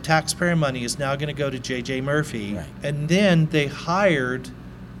of taxpayer money is now going to go to J.J. Murphy. Right. And then they hired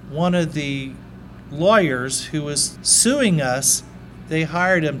one of the lawyers who was suing us. They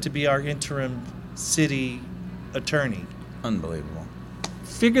hired him to be our interim city attorney. Unbelievable.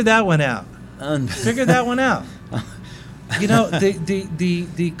 Figure that one out. Figure that one out. You know,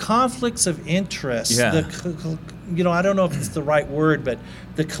 the conflicts of interest, Yeah. I don't know if it's the right word, but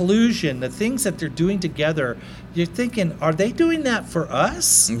the collusion, the things that they're doing together, you're thinking, are they doing that for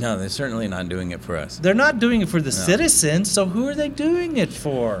us? No, they're certainly not doing it for us. They're not doing it for the citizens, so who are they doing it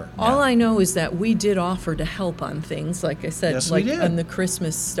for? All I know is that we did offer to help on things, like I said, Yes, we like did. on the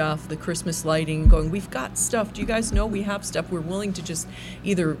Christmas stuff, the Christmas lighting, going, we've got stuff. Do you guys know we have stuff? We're willing to just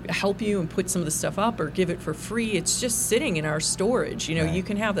either help you and put some of the stuff up or give it for free. It's just sitting in our storage. You know, Right. you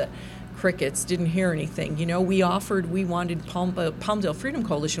can have that. Crickets, didn't hear anything. You know, we wanted Palmdale Freedom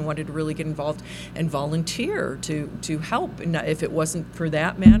Coalition wanted to really get involved and volunteer to help. And if it wasn't for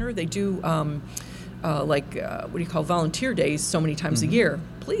that matter, they do volunteer days so many times a year.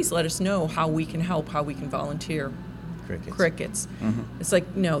 Please let us know how we can help, how we can volunteer. Crickets. It's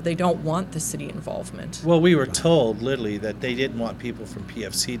like, no, they don't want the city involvement. Well, we were told literally that they didn't want people from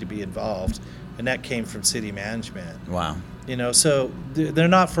PFC to be involved, and that came from city management. Wow. You know, so they're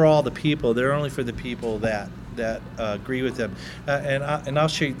not for all the people. They're only for the people that agree with them. And I'll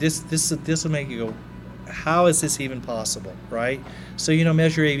show you this. This will make you go, how is this even possible, right? So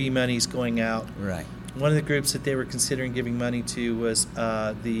Measure AV money is going out. Right. One of the groups that they were considering giving money to was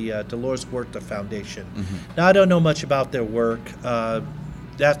the Dolores Huerta Foundation. Now, I don't know much about their work.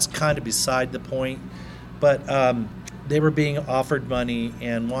 That's kind of beside the point. But they were being offered money,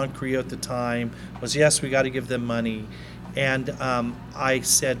 and Juan Carrillo at the time was, yes, we got to give them money. And I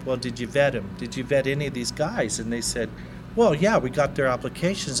said, well, did you vet them? Did you vet any of these guys? And they said, well, yeah, we got their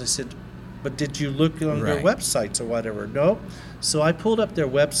applications. I said, but did you look on their websites or whatever? No. So I pulled up their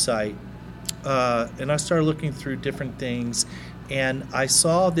website, and I started looking through different things, and I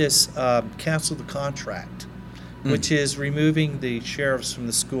saw this cancel the contract, which is removing the sheriffs from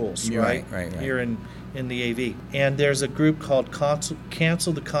the schools, right? Right. Here in the AV. And there's a group called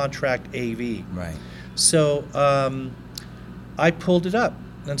Cancel the Contract AV. Right. So I pulled it up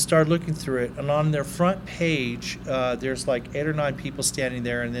and started looking through it, and on their front page, there's like 8 or 9 people standing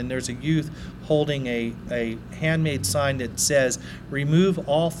there, and then there's a youth holding a handmade sign that says, "Remove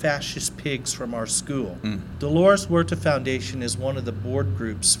all fascist pigs from our school." Dolores Huerta Foundation is one of the board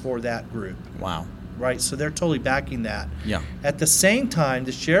groups for that group. Wow. Right, so they're totally backing that. Yeah. At the same time,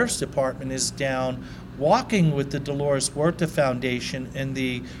 the Sheriff's Department is down walking with the Dolores Huerta Foundation and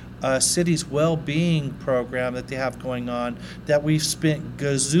the city's well-being program that they have going on, that we've spent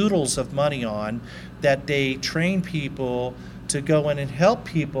gazoodles of money on, that they train people to go in and help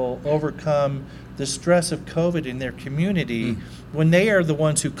people overcome the stress of COVID in their community when they are the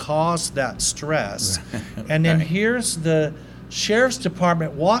ones who caused that stress. And then here's the sheriff's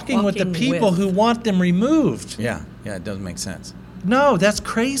department walking with the Walking people with. who want them removed. Yeah, it doesn't make sense. No, that's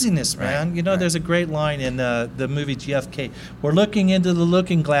craziness, man. Right, You know, right. there's a great line in the movie GFK. We're looking into the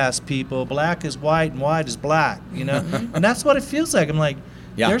looking glass, people. Black is white and white is black, you know? And that's what it feels like. I'm like,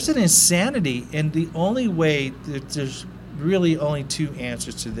 Yeah. there's an insanity, and the only way, there's really only two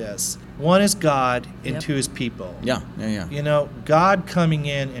answers to this. One is God, and Yep. two is people. Yeah. You know, God coming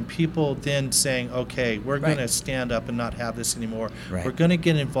in and people then saying, okay, we're Right. going to stand up and not have this anymore. Right. We're going to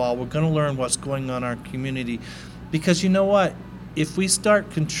get involved. We're going to learn what's going on in our community. Because you know what? If we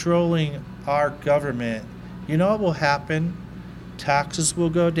start controlling our government, you know what will happen? Taxes will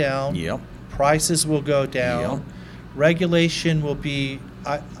go down. Yep. Prices will go down. Yep. Regulation will be,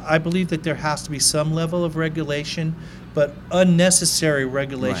 I believe that there has to be some level of regulation, but unnecessary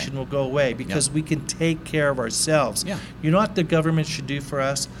regulation Right. will go away because we can take care of ourselves. Yeah. You know what the government should do for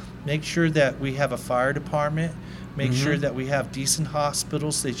us? Make sure that we have a fire department. Make sure that we have decent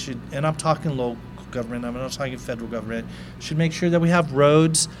hospitals. They should, and I'm talking local government, I'm not talking federal government, should make sure that we have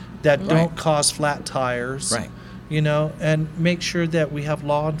roads that don't cause flat tires. Right. You know, and make sure that we have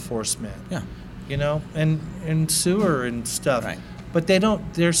law enforcement. Yeah. You know, and sewer and stuff. Right. But they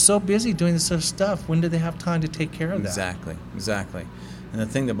don't, they're so busy doing this other stuff. When do they have time to take care of that? Exactly. And the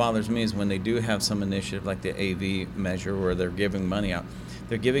thing that bothers me is when they do have some initiative like the AV measure where they're giving money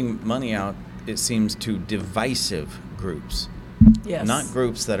out, it seems, to divisive groups. Yes. Not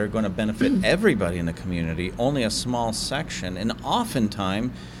groups that are going to benefit everybody in the community, only a small section. And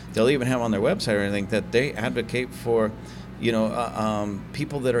oftentimes, they'll even have on their website or anything that they advocate for,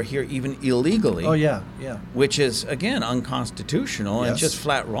 people that are here even illegally. Oh, yeah. Which is, again, unconstitutional and Yes. just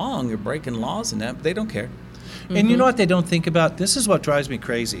flat wrong. You're breaking laws and that. They don't care. And you know what they don't think about? This is what drives me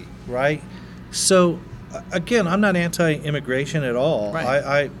crazy, right? So, again, I'm not anti-immigration at all.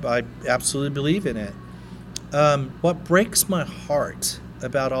 Right. I absolutely believe in it. What breaks my heart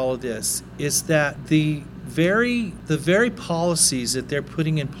about all of this is that the very policies that they're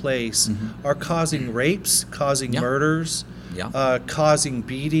putting in place are causing rapes, causing Yeah. murders, Yeah. causing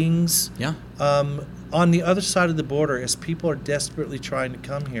beatings. Yeah. On the other side of the border, as people are desperately trying to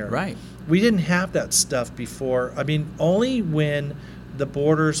come here. Right. We didn't have that stuff before. I mean, only when the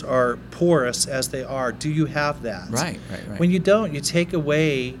borders are porous as they are do you have that. Right. When you don't, you take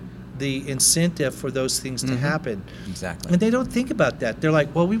away the incentive for those things to happen. Exactly. And they don't think about that. They're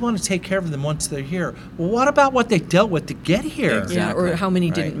like, well, we want to take care of them once they're here. Well, what about what they dealt with to get here? Exactly. Yeah, or how many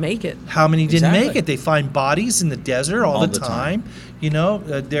Right. didn't make it. How many didn't Exactly. make it? They find bodies in the desert all the time. You know,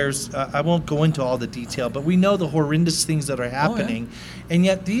 there's, I won't go into all the detail, but we know the horrendous things that are happening. And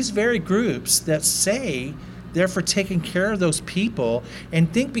yet these very groups that say they're for taking care of those people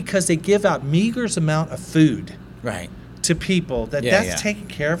and think because they give out meager amount of food Right. to people that that's taking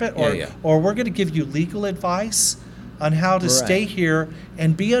care of it, or we're going to give you legal advice on how to stay here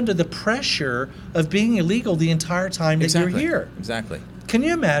and be under the pressure of being illegal the entire time that you're here. Exactly. Can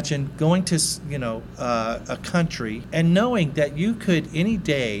you imagine going to a country and knowing that you could any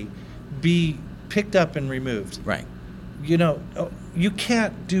day be picked up and removed? Right. You know, you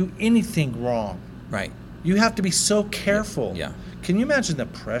can't do anything wrong. Right. You have to be so careful. Yeah. Can you imagine the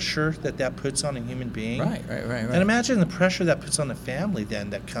pressure that puts on a human being? Right. And imagine the pressure that puts on the family then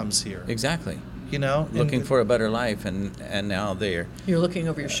that comes here. Exactly. You know, Looking for a better life, and now they're You're looking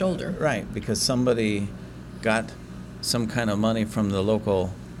over your shoulder. right because somebody got some kind of money from the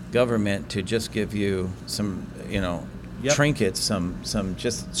local government to just give you some, trinkets, some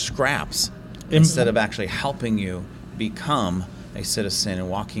just scraps, instead of actually helping you become a citizen and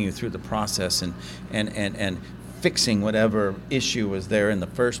walking you through the process and fixing whatever issue was there in the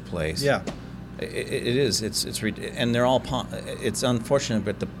first place. Yeah. It is. And they're all it's unfortunate,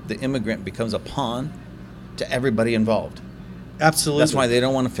 but the immigrant becomes a pawn to everybody involved. Absolutely. That's why they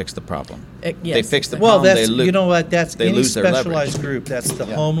don't want to fix the problem. Yes, They fix the Well, problem. that's you know what? That's they any lose their leverage. specialized group. That's the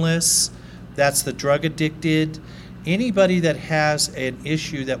homeless. That's the drug addicted. Anybody that has an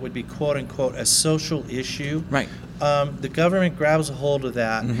issue that would be quote unquote a social issue. Right. The government grabs a hold of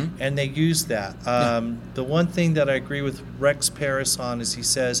that and they use that. The one thing that I agree with Rex Paris on is he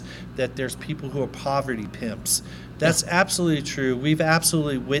says that there's people who are poverty pimps. That's absolutely true. We've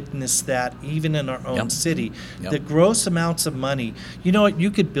absolutely witnessed that even in our own city. Yep. The gross amounts of money. You know what? You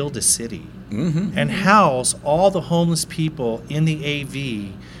could build a city and house all the homeless people in the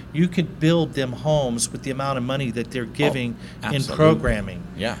AV. You could build them homes with the amount of money that they're giving in absolutely. programming.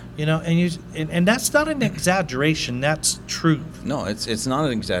 Yeah. You know, and that's not an exaggeration. That's truth. No, it's not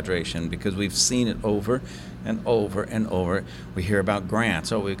an exaggeration because we've seen it over and over and over. We hear about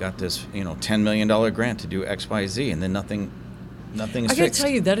grants. Oh, we got this, $10 million grant to do X, Y, Z, and then nothing Nothing is I got to fixed. tell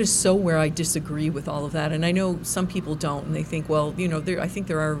you, that is so where I disagree with all of that. And I know some people don't, and they think, well, I think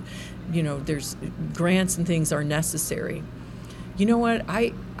there are, there's grants and things are necessary. You know what?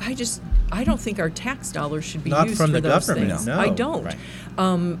 I don't think our tax dollars should be Not used from for the those government, things. no. I don't.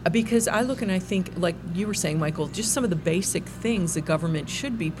 Right. Because I look and I think, like you were saying, Michael, just some of the basic things the government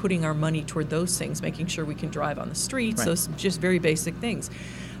should be putting our money toward those things, making sure we can drive on the streets, Right. those just very basic things.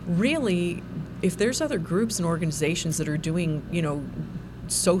 Really, if there's other groups and organizations that are doing,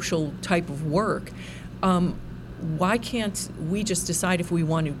 social type of work, why can't we just decide if we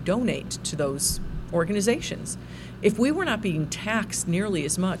want to donate to those organizations? If we were not being taxed nearly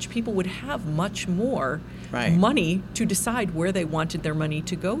as much, people would have much more Right. money to decide where they wanted their money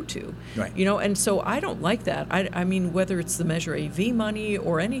to go to. Right. And so I don't like that. I mean, whether it's the Measure AV money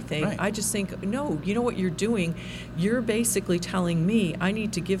or anything, Right. I just think, no, you know what you're doing? You're basically telling me I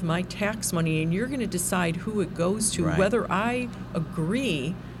need to give my tax money, and you're going to decide who it goes to, Right. whether I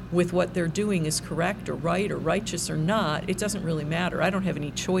agree with what they're doing is correct or right or righteous or not. It doesn't really matter. I don't have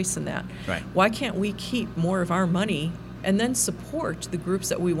any choice in that. Right. Why can't we keep more of our money and then support the groups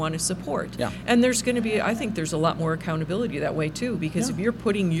that we want to support? Yeah. And there's going to be, I think there's a lot more accountability that way too, because Yeah. if you're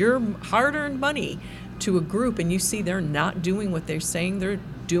putting your hard-earned money to a group and you see they're not doing what they're saying they're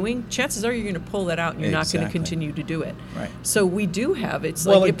doing, chances are you're going to pull that out and you're not going to Exactly. continue to do it. Right. So we do have, it's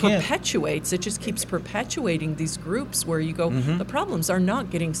Well, like it again- perpetuates, it just keeps perpetuating these groups where you go, the problems are not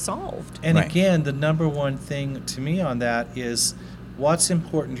getting solved. And Right. again, the number one thing to me on that is what's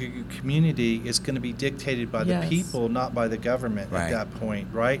important to your community is going to be dictated by the Yes. people, not by the government Right. at that point,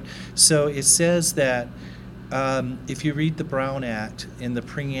 right? So it says that if you read the Brown Act in the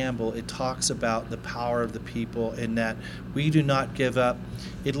preamble, it talks about the power of the people and that we do not give up.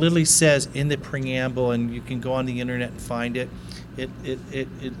 It literally says in the preamble, and you can go on the internet and find it,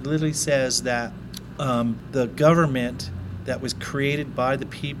 it literally says that the government that was created by the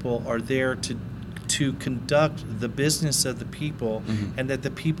people are there to conduct the business of the people, and that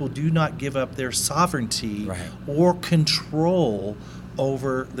the people do not give up their sovereignty Right. or control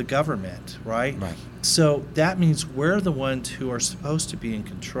over the government, right? Right. So that means we're the ones who are supposed to be in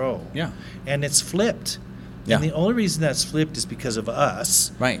control. Yeah. And it's flipped. Yeah. And the only reason that's flipped is because of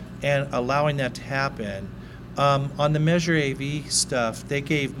us Right. and allowing that to happen. On the Measure AV stuff, they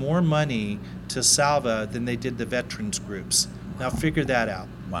gave more money to Salva than they did the veterans groups. Now figure that out.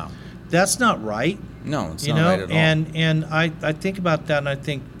 Wow. That's not right. No, it's you not know, right at all. and I think about that and I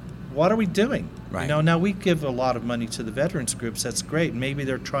think, what are we doing? Right. You know, now we give a lot of money to the veterans groups. That's great. Maybe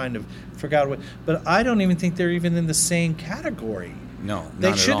they're trying to figure out a way, but I don't even think they're even in the same category. No, They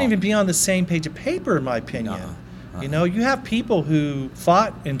not at shouldn't all. even be on the same page of paper, in my opinion. Uh-uh. You know, you have people who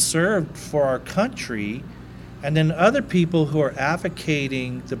fought and served for our country, and then other people who are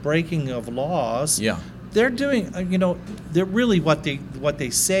advocating the breaking of laws. Yeah. They're doing, they're really what they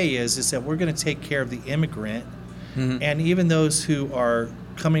say is that we're going to take care of the immigrant, and even those who are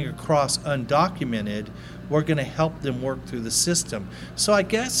coming across undocumented, we're going to help them work through the system. So I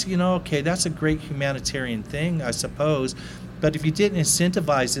guess, okay, that's a great humanitarian thing, I suppose. But if you didn't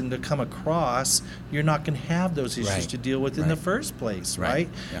incentivize them to come across, you're not going to have those issues Right. to deal with in Right. the first place, Right. right?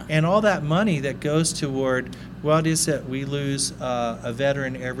 Yeah. And all that money that goes toward, what is it? We lose a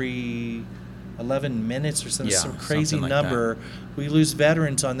veteran every 11 minutes or some Yeah, crazy something like number. We lose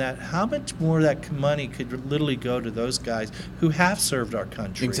veterans on that. How much more of that money could literally go to those guys who have served our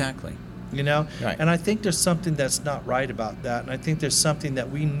country? Exactly. You know? Right. And I think there's something that's not right about that. And I think there's something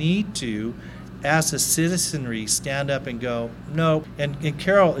that we need to, as a citizenry, stand up and go, no. And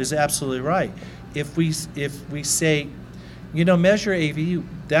Carol is absolutely right. If we say, Measure AV,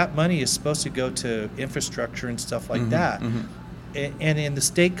 that money is supposed to go to infrastructure and stuff like that. And in the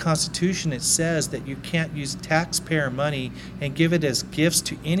state constitution, it says that you can't use taxpayer money and give it as gifts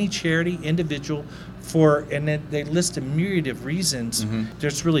to any charity, individual, and then they list a myriad of reasons.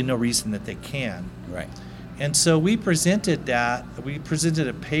 There's really no reason that they can. Right. And so we presented that. We presented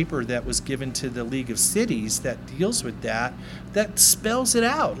a paper that was given to the League of Cities that deals with that spells it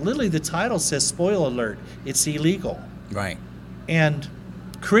out. Literally, the title says, spoil alert, it's illegal. Right. And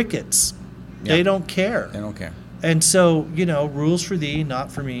crickets, Yeah. they don't care. They don't care. And so, rules for thee,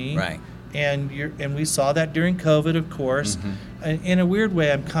 not for me. Right. And we saw that during COVID, of course. And in a weird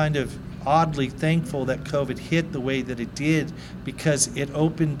way, I'm kind of oddly thankful that COVID hit the way that it did, because it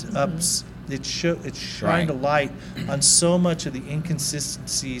opened up, it shined a light on so much of the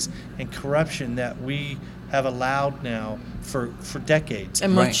inconsistencies and corruption that we have allowed now for decades.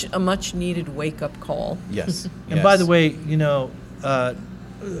 And Right. a much needed wake up call. Yes. And by the way,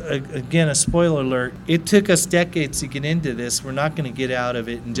 again, a spoiler alert, it took us decades to get into this. We're not going to get out of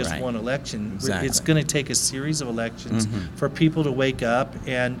it in just Right. one election. Exactly. It's going to take a series of elections for people to wake up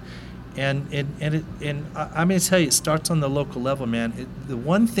and I'm going to tell you, it starts on the local level, man.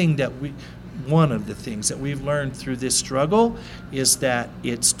 One of the things that we've learned through this struggle is that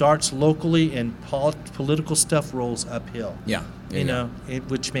it starts locally and political stuff rolls uphill. Yeah.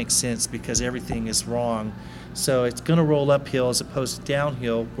 Which makes sense because everything is wrong. So it's going to roll uphill as opposed to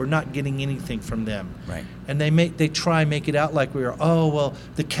downhill. We're not getting anything from them. Right. And they try and make it out like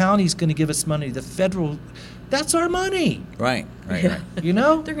the county's going to give us money. The federal, that's our money. Right. Yeah. You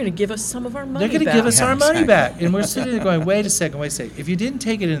know? They're going to give us some of our money They're going to back. give us Yeah, our money exactly. back. And we're sitting there going, wait a second. If you didn't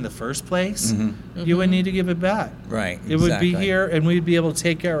take it in the first place, you wouldn't need to give it back. Right. It would be exactly. here, and we'd be able to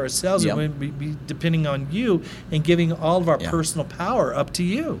take care of ourselves. Yep. It wouldn't be depending on you and giving all of our Yeah. personal power up to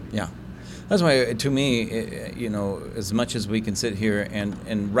you. Yeah. That's why, to me, as much as we can sit here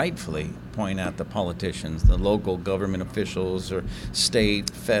and rightfully point at the politicians, the local government officials or state,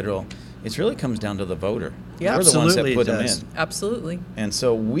 federal, it really comes down to the voter. Yeah. We're the ones that Absolutely put it them does. in. Absolutely. And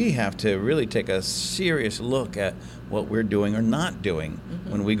so we have to really take a serious look at what we're doing or not doing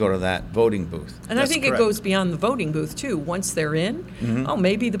when we go to that voting booth. And I That's think correct. it goes beyond the voting booth, too. Once they're in,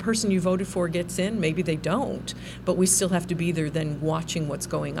 maybe the person you voted for gets in, maybe they don't. But we still have to be there then watching what's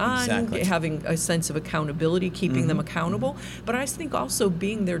going on, Exactly. having a sense of accountability, keeping them accountable. But I think also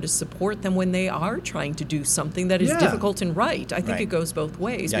being there to support them when they are trying to do something that is Yeah. difficult and right. I think Right. it goes both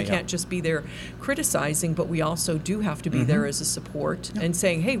ways. Yeah, We yeah. can't just be there criticizing, but we also do have to be there as a support and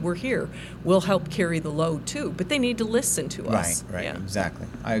saying, hey, we're here. We'll help carry the load, too. But they need to listen to us. Right, Yeah. exactly.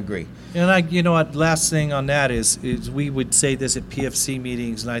 I agree. And you know what? Last thing on that is we would say this at PFC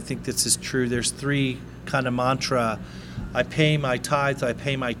meetings, and I think this is true. There's three kind of mantra: I pay my tithes, I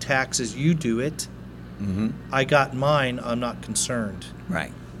pay my taxes, you do it. I got mine, I'm not concerned.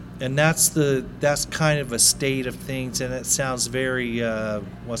 Right. And that's kind of a state of things, and it sounds very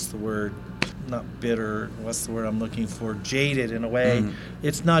what's the word? Not bitter. What's the word I'm looking for? Jaded in a way.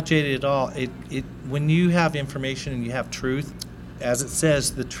 It's not jaded at all. It when you have information and you have truth, as it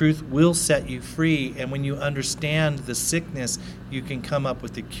says, the truth will set you free. And when you understand the sickness, you can come up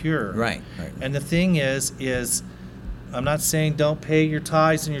with the cure. Right. And the thing is I'm not saying don't pay your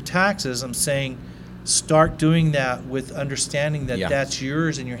tithes and your taxes. I'm saying start doing that with understanding that Yeah. that's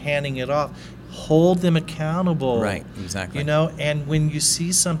yours and you're handing it off. Hold them accountable. Right, exactly. And when you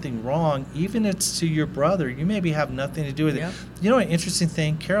see something wrong, even if it's to your brother, you maybe have nothing to do with Yep. it. You know, an interesting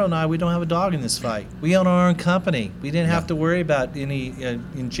thing, Carol and I, we don't have a dog in this fight. We own our own company. We didn't have to worry about any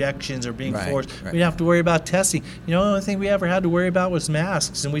injections or being Right, forced. right. We didn't have to worry about testing. You know, the only thing we ever had to worry about was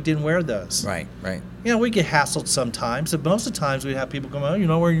masks, and we didn't wear those. Right. You know, we get hassled sometimes, but most of the times we have people come, oh, you're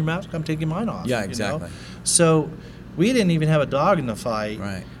not wearing your mask, I'm taking mine off. Yeah, you know? exactly. So we didn't even have a dog in the fight.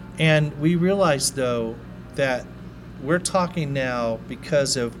 Right. And we realized, though, that we're talking now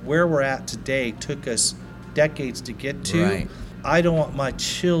because of where we're at today took us decades to get to. Right. I don't want my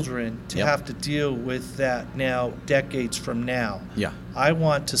children to Yep. have to deal with that now decades from now. Yeah. I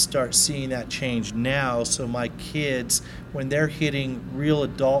want to start seeing that change now so my kids, when they're hitting real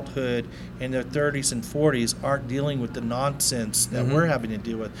adulthood in their 30s and 40s, aren't dealing with the nonsense that we're having to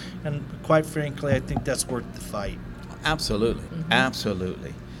deal with. And quite frankly, I think that's worth the fight. Absolutely.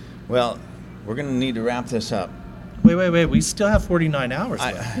 Absolutely. Well, we're going to need to wrap this up. Wait. We still have 49 hours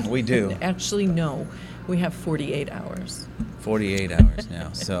left. We do. Actually, no. We have 48 hours. 48 hours now.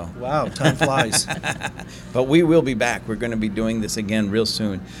 So, Wow, time flies. but we will be back. We're going to be doing this again real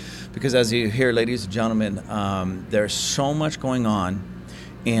soon, because as you hear, ladies and gentlemen, there's so much going on,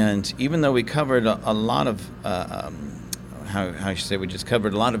 and even though we covered a lot of how I should say, we just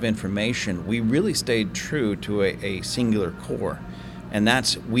covered a lot of information, we really stayed true to a singular core. And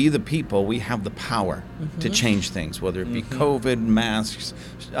that's we, the people, we have the power to change things, whether it be COVID, masks,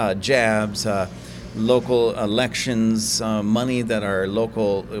 jabs, local elections, money that our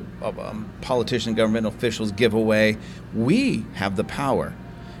local politicians, government officials give away. We have the power.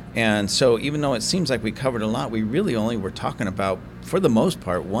 And so even though it seems like we covered a lot, we really only were talking about, for the most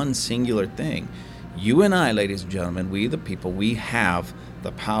part, one singular thing. You and I, ladies and gentlemen, we, the people, we have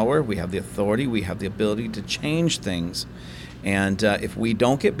the power, we have the authority, we have the ability to change things. And if we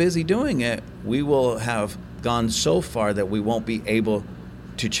don't get busy doing it, we will have gone so far that we won't be able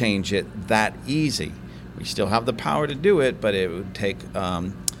to change it that easy. We still have the power to do it, but it would take,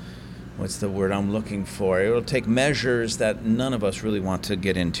 what's the word I'm looking for? It will take measures that none of us really want to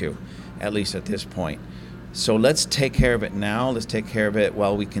get into, at least at this point. So let's take care of it now. Let's take care of it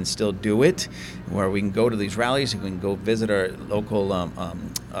while we can still do it, where we can go to these rallies, we can go visit our local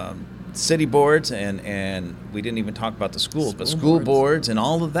city boards, and we didn't even talk about the schools, but school boards and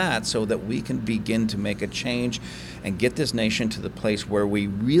all of that, so that we can begin to make a change and get this nation to the place where we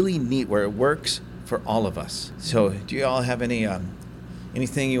really need, where it works for all of us. So do you all have any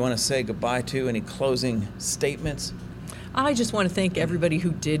anything you want to say goodbye to? Any closing statements? I just want to thank everybody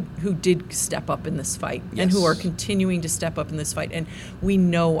who did step up in this fight, and who are continuing to step up in this fight, and we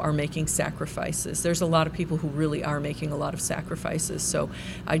know are making sacrifices. There's a lot of people who really are making a lot of sacrifices. So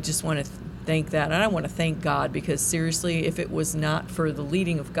I just want to thank that, and I want to thank God, because seriously, if it was not for the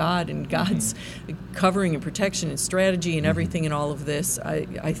leading of God and God's covering and protection and strategy and everything in all of this,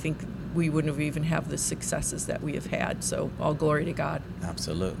 I think we wouldn't have even have the successes that we have had. So all glory to God.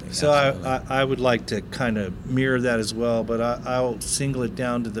 Absolutely. So absolutely. I would like to kind of mirror that as well, but I'll single it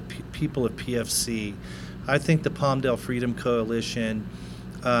down to the people of PFC. I think the Palmdale Freedom Coalition,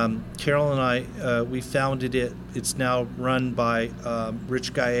 Carol and I, we founded it. It's now run by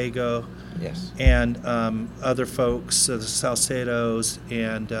Rich Gallego and other folks, the Salcedos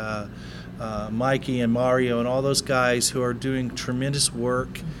and Mikey and Mario and all those guys who are doing tremendous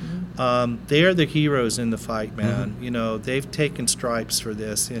work. They are the heroes in the fight, man. You know, they've taken stripes for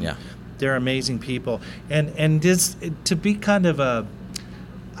this, and they're amazing people. And this, to be kind of a,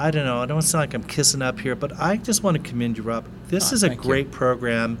 I don't know, I don't sound like I'm kissing up here, but I just want to commend you, Rob. This is a great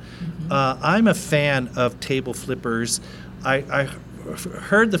program. I'm a fan of Table Flippers. I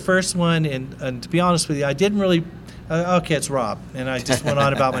heard the first one, and to be honest with you, I didn't really, okay, it's Rob, and I just went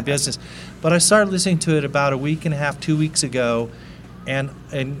on about my business. But I started listening to it about a week and a half, 2 weeks ago, and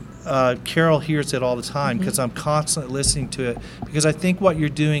Carol hears it all the time, because I'm constantly listening to it, because I think what you're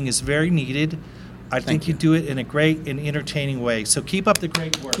doing is very needed. I think you do it in a great and entertaining way. So keep up the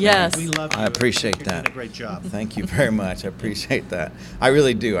great work. Yes. We love you. I appreciate You're that. doing a great job. Thank you very much. I appreciate that. I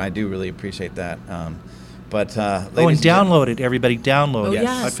really do. I do really appreciate that. But and ladies download it, everybody. Download it.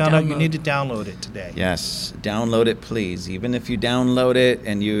 yes, I found out you download. need to download it today. Yes, download it, please. Even if you download it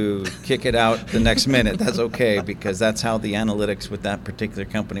and you kick it out the next minute, that's okay, because that's how the analytics with that particular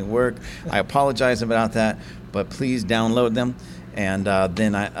company work. I apologize about that, but please download them, and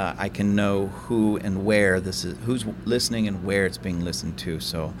then I can know who and where this is, who's listening and where it's being listened to.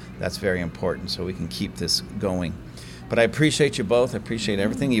 So that's very important, so we can keep this going. But I appreciate you both. I appreciate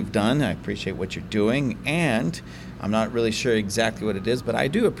everything you've done. I appreciate what you're doing. And I'm not really sure exactly what it is, but I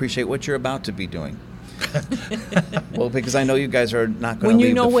do appreciate what you're about to be doing. Well, because I know you guys are not going to When leave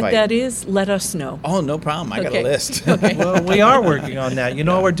you know the what fight. that is, let us know. Oh, no problem. I got a Okay. list. Well, we are working on that. You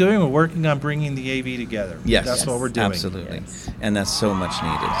know what we're doing? We're working on bringing the AV together. Yes. That's what we're doing. Absolutely. And that's so much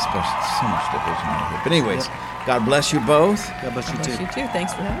needed, especially so much division out here. But anyways, God bless you both. God bless you Bless too. you too.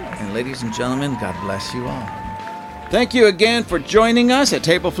 Thanks for having us. And ladies and gentlemen, God bless you all. Thank you again for joining us at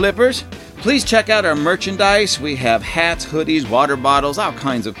Table Flippers. Please check out our merchandise. We have hats, hoodies, water bottles, all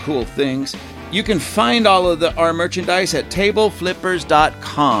kinds of cool things. You can find all of our merchandise at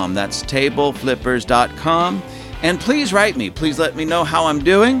tableflippers.com. That's tableflippers.com. And please write me. Please let me know how I'm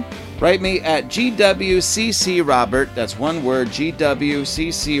doing. Write me at gwccrobert, that's one word,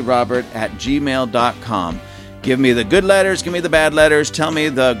 gwccrobert@gmail.com. Give me the good letters, give me the bad letters, tell me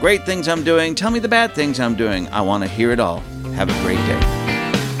the great things I'm doing, tell me the bad things I'm doing. I want to hear it all. Have a great day.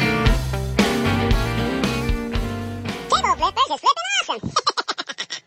 Table Flippers is flipping awesome.